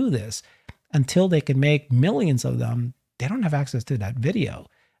they do this? Until they can make millions of them, they don't have access to that video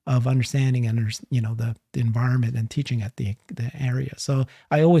of understanding and, the environment and teaching at the area. So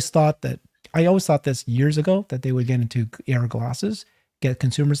I always thought this years ago, that they would get into AR glasses, get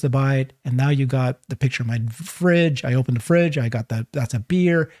consumers to buy it. And now you got the picture of my fridge. I opened the fridge. I got that's a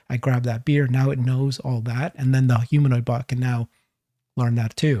beer. I grabbed that beer. Now it knows all that. And then the humanoid bot can now learn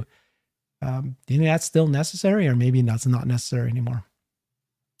that too. Do you think that's still necessary, or maybe that's not necessary anymore?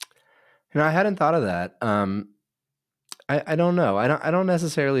 I hadn't thought of that. I don't know. I don't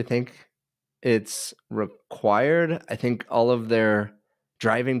necessarily think it's required. I think all of their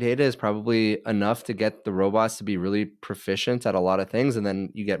driving data is probably enough to get the robots to be really proficient at a lot of things, and then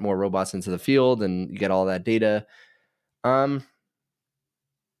you get more robots into the field and you get all that data. I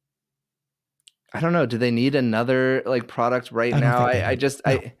don't know. Do they need another product right I don't now? think they I do. just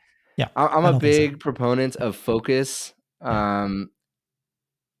No. Yeah, I'm I a don't think so. big proponent of focus. Yeah.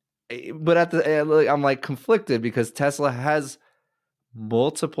 But at the I'm conflicted because Tesla has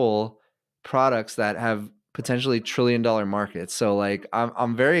multiple products that have potentially $1 trillion markets. So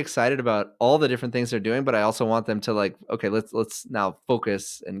I'm very excited about all the different things they're doing, but I also want them to okay, let's now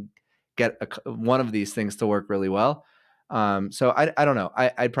focus and get one of these things to work really well. So I don't know.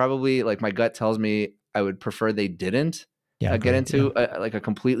 I'd probably, my gut tells me I would prefer they didn't Yeah, get agreed. into a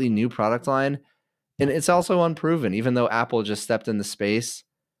completely new product line. And it's also unproven, even though Apple just stepped in the space.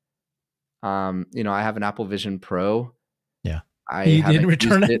 I have an Apple Vision Pro. Yeah. I You didn't haven't used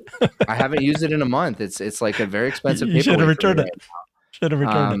return it? it. I haven't used it in a month. It's like a very expensive You should have paperweight for me returned it. right Should have now.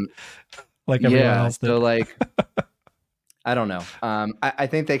 returned it like everyone Yeah. else did. So I don't know. I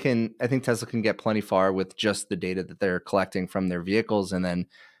think they can. I think Tesla can get plenty far with just the data that they're collecting from their vehicles, and then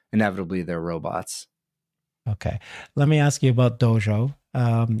inevitably their robots. Okay. Let me ask you about Dojo.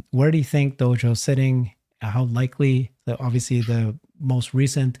 Where do you think Dojo's sitting? How likely? Obviously, the most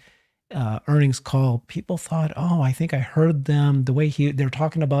recent earnings call, people thought, "Oh, I think I heard them. The way they're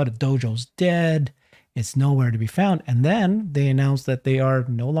talking about it, Dojo's dead. It's nowhere to be found." And then they announced that they are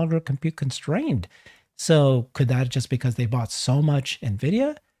no longer compute constrained. So could that just because they bought so much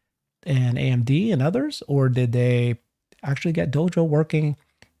Nvidia and AMD and others, or did they actually get Dojo working?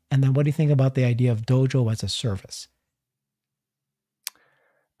 And then what do you think about the idea of Dojo as a service?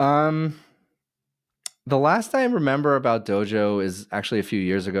 The last I remember about Dojo is actually a few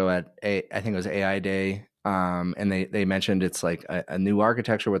years ago at I think it was AI Day. And they mentioned it's like a new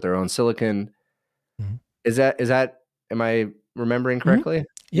architecture with their own silicon. Mhm. Is that am I remembering Mhm. correctly?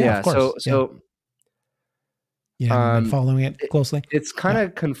 Yeah, of Yeah. course. Yeah. You haven't been Um, following it closely? it's kind Yeah.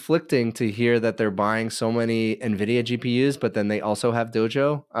 of conflicting to hear that they're buying so many NVIDIA GPUs, but then they also have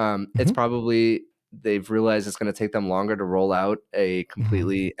Dojo. It's Mhm. probably they've realized it's going to take them longer to roll out a Mhm.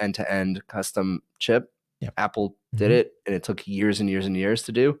 completely end-to-end custom chip. Yep. Apple did Mhm. it, and it took years and years and years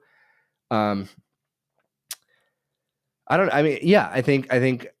to do. Um, I mean, yeah, I think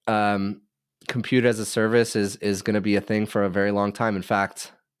compute as a service is going to be a thing for a very long time. In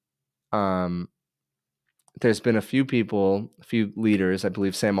fact, um, there's been a few people, a few leaders, I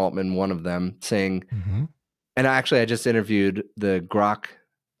believe Sam Altman, one of them, saying, Mhm. and actually, I just interviewed the Grok,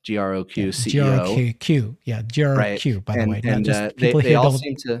 Yeah. GROQ CEO, GRQ. Yeah. right? GRQ, by the way. Not And just they people they here all don't.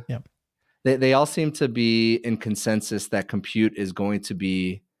 seem to Yeah. they all seem to be in consensus that compute is going to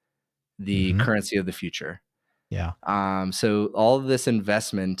be the Mhm. currency of the future. Yeah. So all of this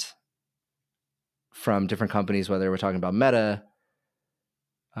investment from different companies, whether we're talking about Meta,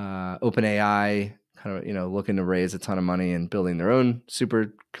 OpenAI, kind of looking to raise a ton of money and building their own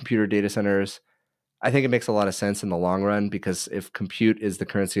supercomputer data centers. I think it makes a lot of sense in the long run because if compute is the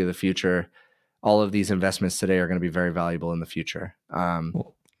currency of the future, all of these investments today are going to be very valuable in the future. And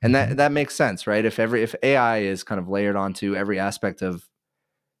Mhm. that makes sense, right? If AI is kind of layered onto every aspect of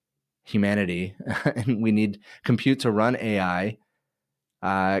humanity, and we need compute to run AI,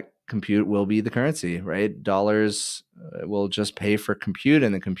 compute will be the currency, right? Dollars will just pay for compute,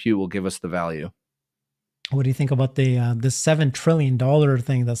 and the compute will give us the value. What do you think about the $7 trillion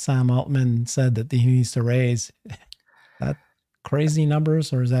thing that Sam Altman said that he needs to raise? That crazy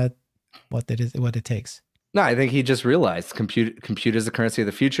numbers, or is that what it takes? No, I think he just realized compute is the currency of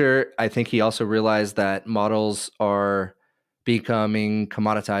the future. I think he also realized that models are becoming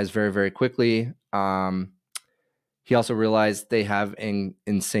commoditized very, very quickly. He also realized they have an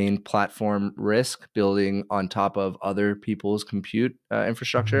insane platform risk building on top of other people's compute Mhm.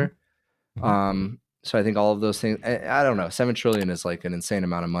 infrastructure. Mhm. So I think all of those things. I don't know. 7 trillion is like an insane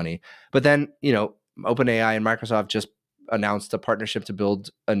amount of money. But then OpenAI and Microsoft just announced a partnership to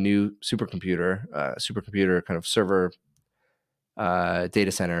build a new supercomputer kind of server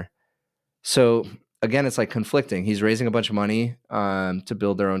data center. So again, it's like conflicting. He's raising a bunch of money to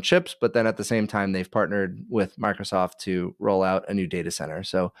build their own chips, but then at the same time, they've partnered with Microsoft to roll out a new data center.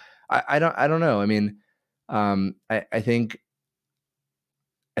 So I don't know. I mean, I think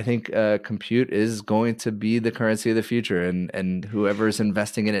compute is going to be the currency of the future, and whoever's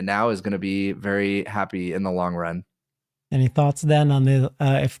investing in it now is going to be very happy in the long run. Any thoughts then on the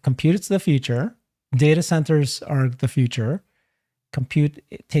if compute is the future, data centers are the future. Compute,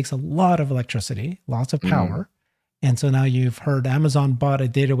 it takes a lot of electricity, lots of power. And so now you've heard Amazon bought a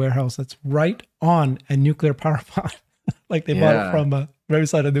data warehouse that's right on a nuclear power plant. Like they bought it from right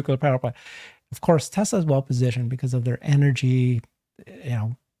beside a nuclear power plant. Of course, Tesla's well positioned because of their energy. You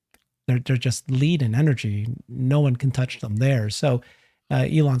know, they're just lead in energy. No one can touch them there. So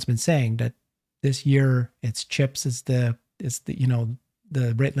Elon's been saying that this year its chips is the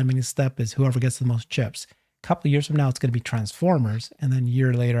the rate limiting step is whoever gets the most chips. A couple of years from now, it's going to be transformers, and then a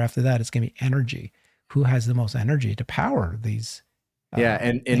year later after that, it's going to be energy. Who has the most energy to power these?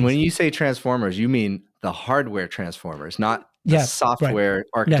 And when you say transformers, you mean the hardware transformers, not the software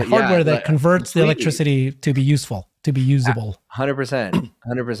architecture. Yeah, hardware that converts the electricity to be useful, to be usable. 100%,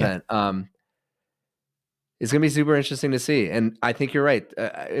 100%. It's going to be super interesting to see. And I think you're right.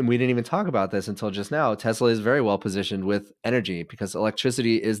 And we didn't even talk about this until just now. Tesla is very well positioned with energy because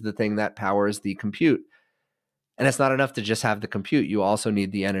electricity is the thing that powers the compute. And it's not enough to just have the compute. You also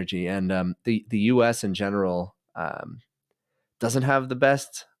need the energy. And the US in general doesn't have the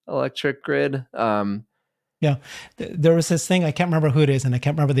best electric grid. Yeah, there was this thing, I can't remember who it is, and I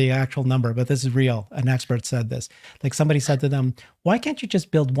can't remember the actual number, but this is real. An expert said this. Like somebody said to them, why can't you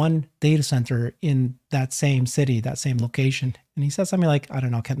just build one data center in that same city, that same location? And he said something like, I don't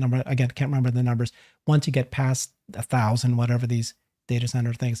know, can't remember the numbers. Once you get past 1,000, whatever these data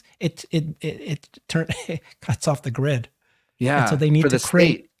center things, it cuts off the grid. Yeah, and so they need to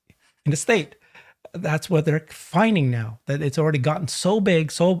create in the state. That's what they're finding now, that it's already gotten so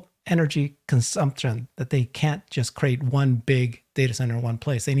big, so energy consumption that they can't just create one big data center in one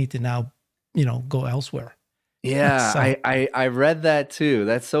place. They need to now, go elsewhere. Yeah, so, I read that too.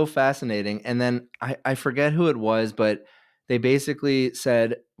 That's so fascinating. And then I forget who it was, but they basically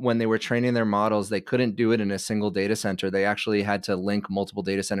said when they were training their models, they couldn't do it in a single data center. They actually had to link multiple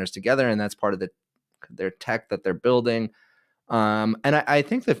data centers together, and that's part of their tech that they're building. And I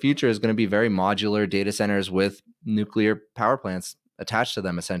think the future is going to be very modular data centers with nuclear power plants attached to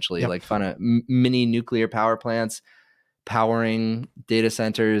them, essentially, like kind of mini nuclear power plants powering data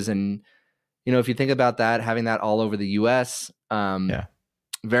centers. And, if you think about that, having that all over the US,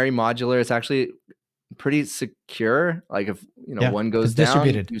 very modular. It's actually pretty secure. Like if, one goes down,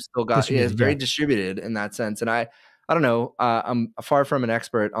 you still got, it's very distributed in that sense. And I don't know, I'm far from an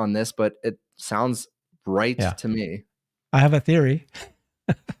expert on this, but it sounds right to me. I have a theory.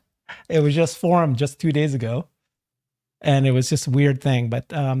 It was just formed just 2 days ago. And it was just a weird thing, but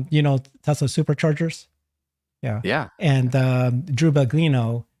Tesla superchargers, yeah. And Drew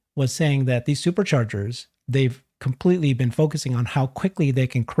Baglino was saying that these superchargers, they've completely been focusing on how quickly they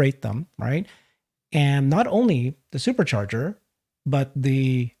can create them, right? And not only the supercharger, but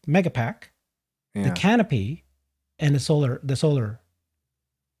the megapack, the canopy, and the solar.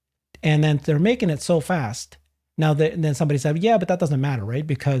 And then they're making it so fast. Now, then somebody said, yeah, but that doesn't matter, right?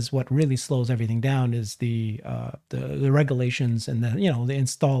 Because what really slows everything down is the regulations and the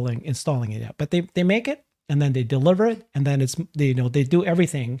installing it. But they make it, and then they deliver it, and then they do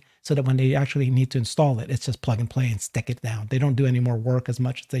everything so that when they actually need to install it, it's just plug and play and stick it down. They don't do any more work as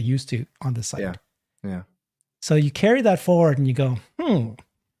much as they used to on the site. Yeah. So you carry that forward, and you go,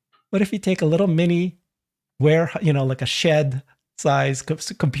 what if you take a little mini like a shed size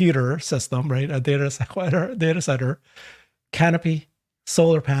computer system, right? A data center, canopy,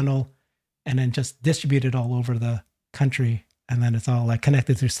 solar panel, and then just distribute it all over the country. And then it's all like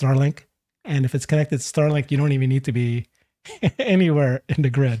connected through Starlink. And if it's connected to Starlink, you don't even need to be anywhere in the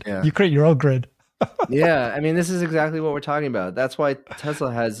grid. Yeah. You create your own grid. Yeah. I mean, this is exactly what we're talking about. That's why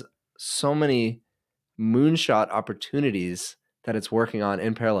Tesla has so many moonshot opportunities that it's working on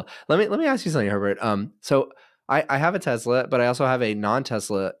in parallel. Let me ask you something, Herbert. So I have a Tesla, but I also have a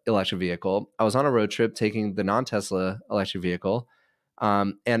non-Tesla electric vehicle. I was on a road trip taking the non-Tesla electric vehicle,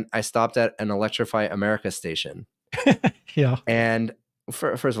 and I stopped at an Electrify America station. Yeah. And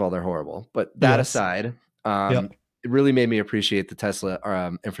first of all, they're horrible. But that aside, it really made me appreciate the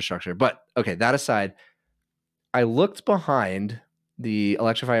Tesla infrastructure. But okay, that aside, I looked behind the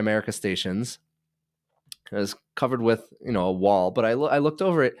Electrify America stations. It was covered with a wall, but I looked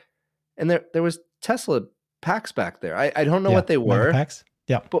over it, and there was Tesla packs back there. I don't know Yeah, what they mega were, packs.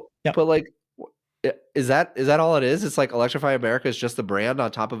 Yep. but Yep. like, is that all it is? It's like Electrify America is just the brand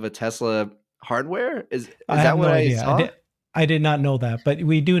on top of a Tesla hardware. Is I have that what no I idea. saw? I did not know that, but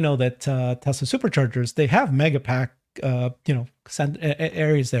we do know that Tesla superchargers, they have mega pack,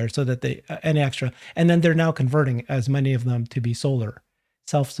 areas there so that they any extra, and then they're now converting as many of them to be solar,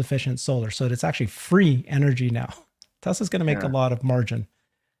 self-sufficient solar, so it's actually free energy now. Tesla's going to make a Yeah. lot of margin.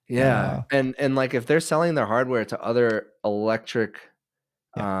 Yeah. And like if they're selling their hardware to other electric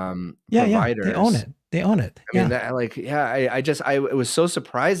Yeah, yeah. They own providers, it. They own it. I mean, Yeah, that, like, yeah, it was so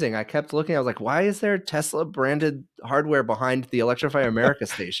surprising. I kept looking. I was like, why is there Tesla branded hardware behind the Electrify America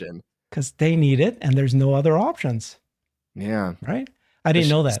station? because they need it, and there's no other options, Yeah, right? I didn't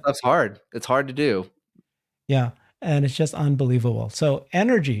know this that. stuff's hard. It's hard to do. Yeah, and it's just unbelievable. So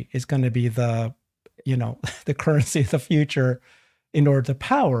energy is going to be the, the currency of the future in order to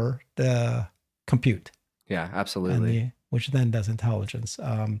power the compute, Yeah, and absolutely. which then does intelligence.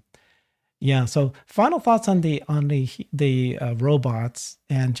 Yeah. So final thoughts on the robots,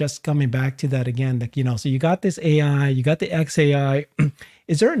 and just coming back to that again. Like, so you got this AI, you got the XAI.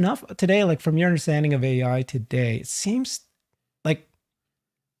 Is there enough today? Like, from your understanding of AI today, it seems like,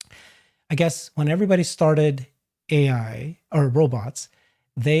 I guess when everybody started AI or robots,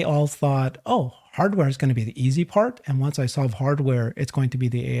 they all thought, oh, hardware is going to be the easy part. And once I solve hardware, it's going to be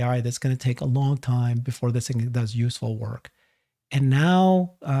the AI that's going to take a long time before this thing does useful work. And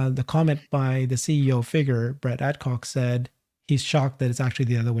now the comment by the CEO figure, Brett Adcock, said he's shocked that it's actually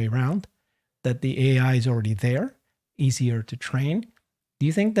the other way around, that the AI is already there, easier to train. Do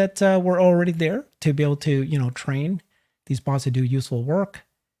you think that we're already there to be able to, train these bots to do useful work?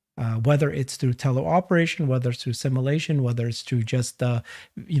 Whether it's through teleoperation, whether it's through simulation, whether it's through just the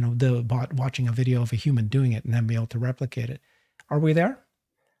bot watching a video of a human doing it and then be able to replicate it. Are we there?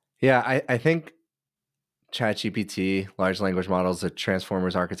 Yeah, I think ChatGPT, large language models, the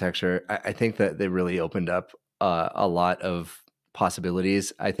transformers architecture, I think that they really opened up a lot of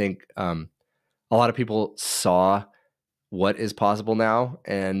possibilities. I think a lot of people saw what is possible now,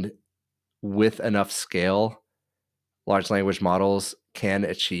 and with enough scale, large language models can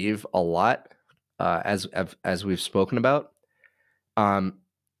achieve a lot, as we've spoken about. Um,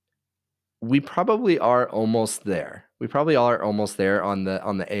 we probably are almost there. We probably are almost there on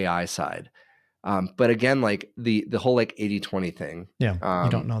the AI side. But again, like the whole like 80/20 thing. Yeah, you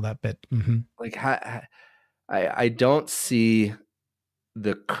don't know that bit. Like I don't see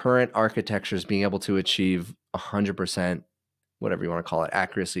the current architectures being able to achieve 100%, whatever you want to call it,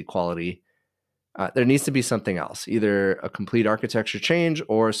 accuracy, quality. There needs to be something else, either a complete architecture change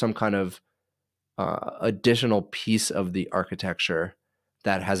or some kind of additional piece of the architecture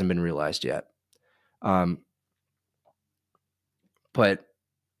that hasn't been realized yet. But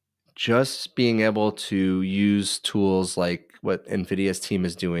just being able to use tools like what NVIDIA's team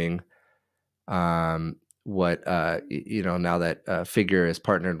is doing, what now that Figure is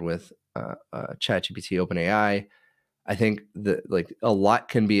partnered with ChatGPT, OpenAI, I think that like a lot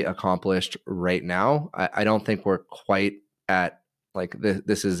can be accomplished right now. I don't think we're quite at like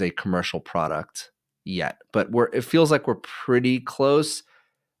this is a commercial product yet, but it feels like we're pretty close.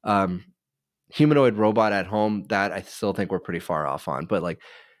 Humanoid robot at home, that I still think we're pretty far off on, but like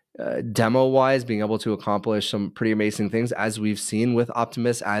demo wise, being able to accomplish some pretty amazing things, as we've seen with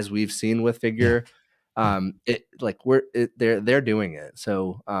Optimus, as we've seen with Yeah. Figure. Yeah. They're doing it,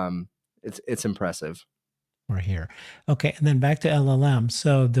 so it's impressive. We're here. Okay, and then back to LLM.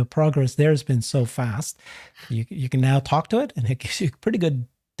 So the progress there has been so fast. You can now talk to it, and it gives you pretty good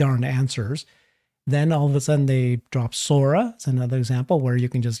darn answers. Then all of a sudden they drop Sora. It's another example where you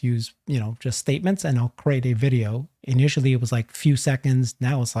can just use, just statements and I'll create a video. Initially it was like a few seconds.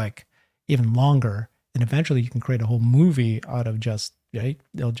 Now it's like even longer. And eventually you can create a whole movie out of just, right?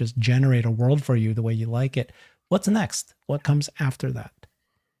 They'll just generate a world for you the way you like it. What's next? What comes after that?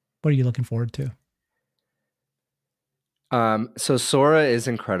 What are you looking forward to? So Sora is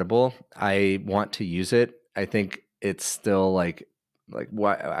incredible. I want to use it. I think it's still like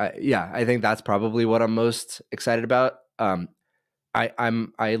what I think that's probably what I'm most excited about.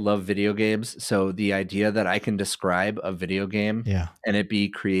 I love video games, so the idea that I can describe a video game Yeah. and it be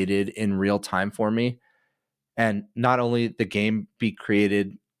created in real time for me, and not only the game be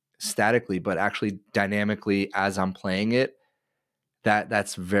created statically, but actually dynamically as I'm playing it,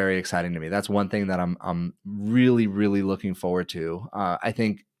 that's very exciting to me. That's one thing that I'm really really looking forward to. I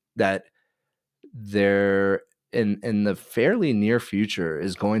think that there in the fairly near future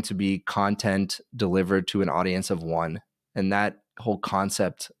is going to be content delivered to an audience of one, and that whole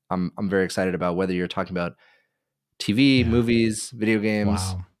concept I'm very excited about. Whether you're talking about TV, Yeah. movies, video games,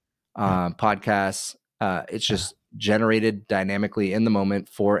 Wow. Yeah. podcasts. It's Yeah. just generated dynamically in the moment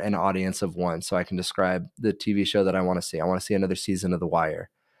for an audience of one. So I can describe the TV show that I want to see. I want to see another season of The Wire.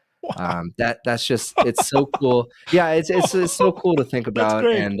 Wow. That's just, it's so cool. Yeah, it's so cool to think That's about.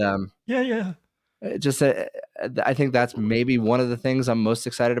 great. And Yeah. Yeah. just I think that's maybe one of the things I'm most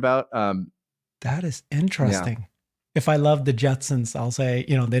excited about. That is Yeah, interesting. If I love the Jetsons, I'll say,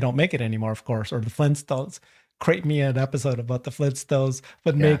 they don't make it anymore, of course, or the Flintstones. Create me an episode about the Flintstones,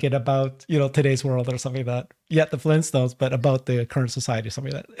 but yeah, make it about, today's world or something like that. Yet the Flintstones, but about the current society,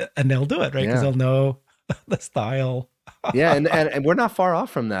 something like that. And they'll do it, right? Because yeah, they'll know the style. yeah. And we're not far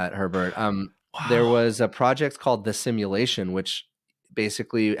off from that, Herbert. There Wow. was a project called The Simulation, which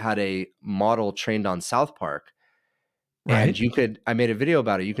basically had a model trained on South Park. And Right? I made a video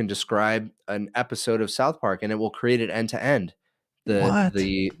about it. You can describe an episode of South Park and it will create it end to end. What?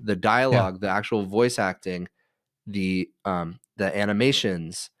 The Yeah. dialogue, the actual voice acting, the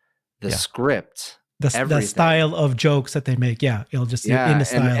animations, the Yeah. script, The everything. style of jokes that they make. Yeah. It'll just in Yeah. the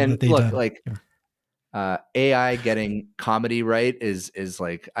style And that they look, done. like Yeah. AI getting comedy right is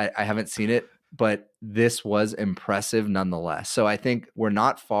like, I haven't seen it, but this was impressive nonetheless. So I think we're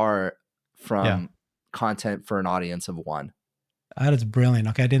not far Yeah. from content for an audience of one. That is brilliant.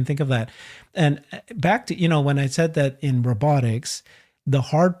 Okay, I didn't think of that. And back to, when I said that in robotics, the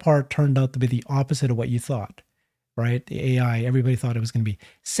hard part turned out to be the opposite of what you thought, right? The AI, everybody thought it was going to be.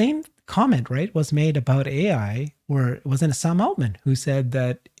 Same comment, right, was made about AI, where it wasn't Sam Altman who said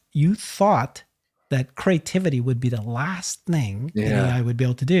that you thought that creativity would be the last thing that Yeah. AI would be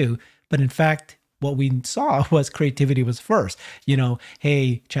able to do. But in fact, what we saw was creativity was first.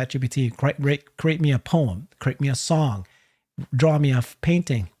 Hey, ChatGPT, create me a poem, create me a song, draw me a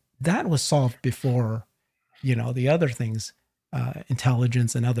painting. That was solved before, the other things,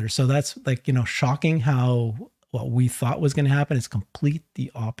 intelligence and others. So that's like, shocking how what we thought was going to happen is complete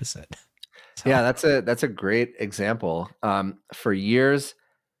the opposite. So, Yeah, that's a great example. For years,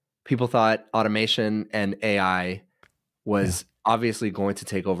 people thought automation and AI yeah, was obviously going to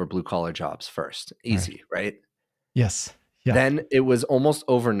take over blue collar jobs first. right. Easy, right? Yes. Yeah. Then it was almost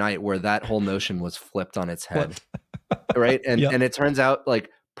overnight where that whole notion was flipped on its head, Flipped. right? Yeah. And it turns out like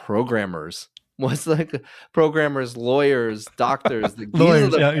programmers was like programmers, lawyers, doctors, like these are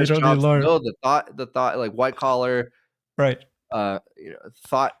Lawyers. the Yeah. You first don't need a jobs to lawyer. go. The thought like white collar Right.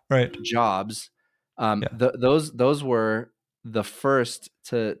 thought Right. jobs. Yeah. Those were the first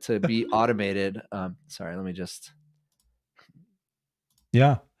to be automated. Sorry, let me just.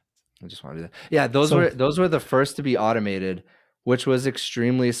 Yeah. I just want to do that. Yeah, So, those were the first to be automated, which was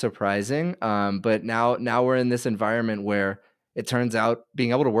extremely surprising. But now we're in this environment where it turns out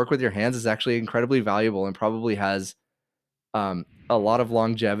being able to work with your hands is actually incredibly valuable and probably has a lot of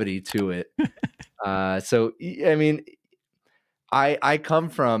longevity to it. So I mean, I come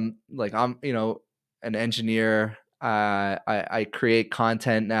from like I'm an engineer. I create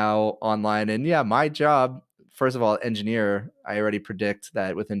content now online, and yeah, my job, first of all, engineer. I already predict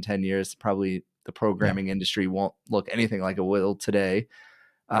that within 10 years, probably the yeah, programming industry won't look anything like it will today.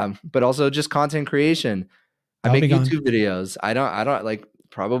 But also just content creation. I that'll make be gone. YouTube videos. I don't like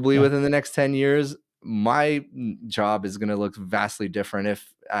probably Yeah. within the next 10 years, my job is going to look vastly different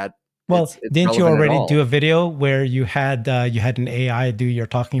if Well, it's didn't you relevant at already all. do a video where you had an AI do your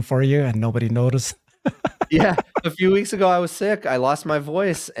talking for you and nobody noticed? Yeah, a few weeks ago I was sick. I lost my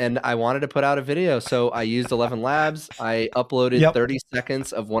voice and I wanted to put out a video. So I used 11 Labs. I uploaded Yep. 30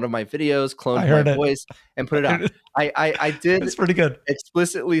 seconds of one of my videos, I cloned my heard it. voice, and put it out. I did It's pretty good.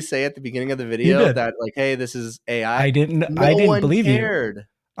 explicitly say at the beginning of the You video did. that like, hey, this is AI. I didn't No I didn't one believe you. cared.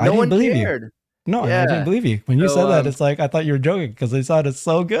 I No didn't one believe you. cared. No, I didn't Yeah. believe you. When you said So that, it's like I thought you were joking because I thought it's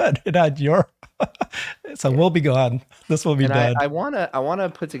so good. It had your so we'll be gone. This will be and done. I wanna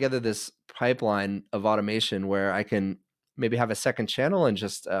put together this pipeline of automation where I can maybe have a second channel and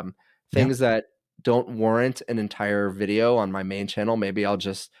just Yeah. things that don't warrant an entire video on my main channel. Maybe I'll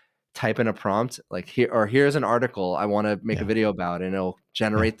just type in a prompt like here's an article I want to make a Yeah. video about, and it'll Yeah.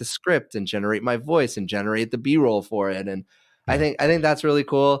 generate the script and generate my voice and generate the B-roll for it. And Yeah. I think that's really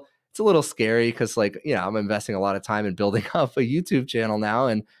cool. It's a little scary because like I'm investing a lot of time in building up a YouTube channel now,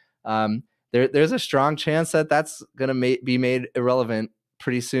 and there's a strong chance that that's going to be made irrelevant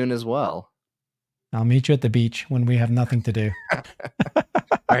pretty soon as well. I'll meet you at the beach when we have nothing to do. All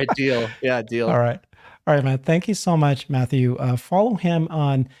right, deal. Yeah, All deal. right. All right, man. Thank you so much, Matthew. Follow him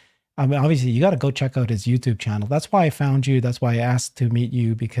on, I mean, obviously, you got to go check out his YouTube channel. That's why I found you. That's why I asked to meet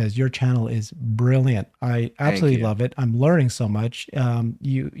you because your channel is brilliant. I Thank absolutely you. love it. I'm learning so much.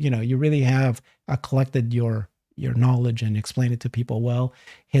 You really have collected your knowledge and explained it to people well.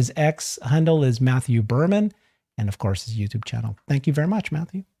 His X handle is Matthew Berman, and of course, his YouTube channel. Thank you very much,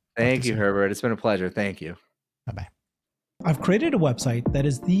 Matthew. Talk to you Thank you, soon. Herbert. It's been a pleasure. Thank you. Bye-bye. I've created a website that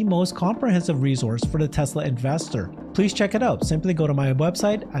is the most comprehensive resource for the Tesla investor. Please check it out. Simply go to my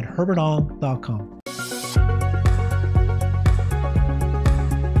website at herbertong.com.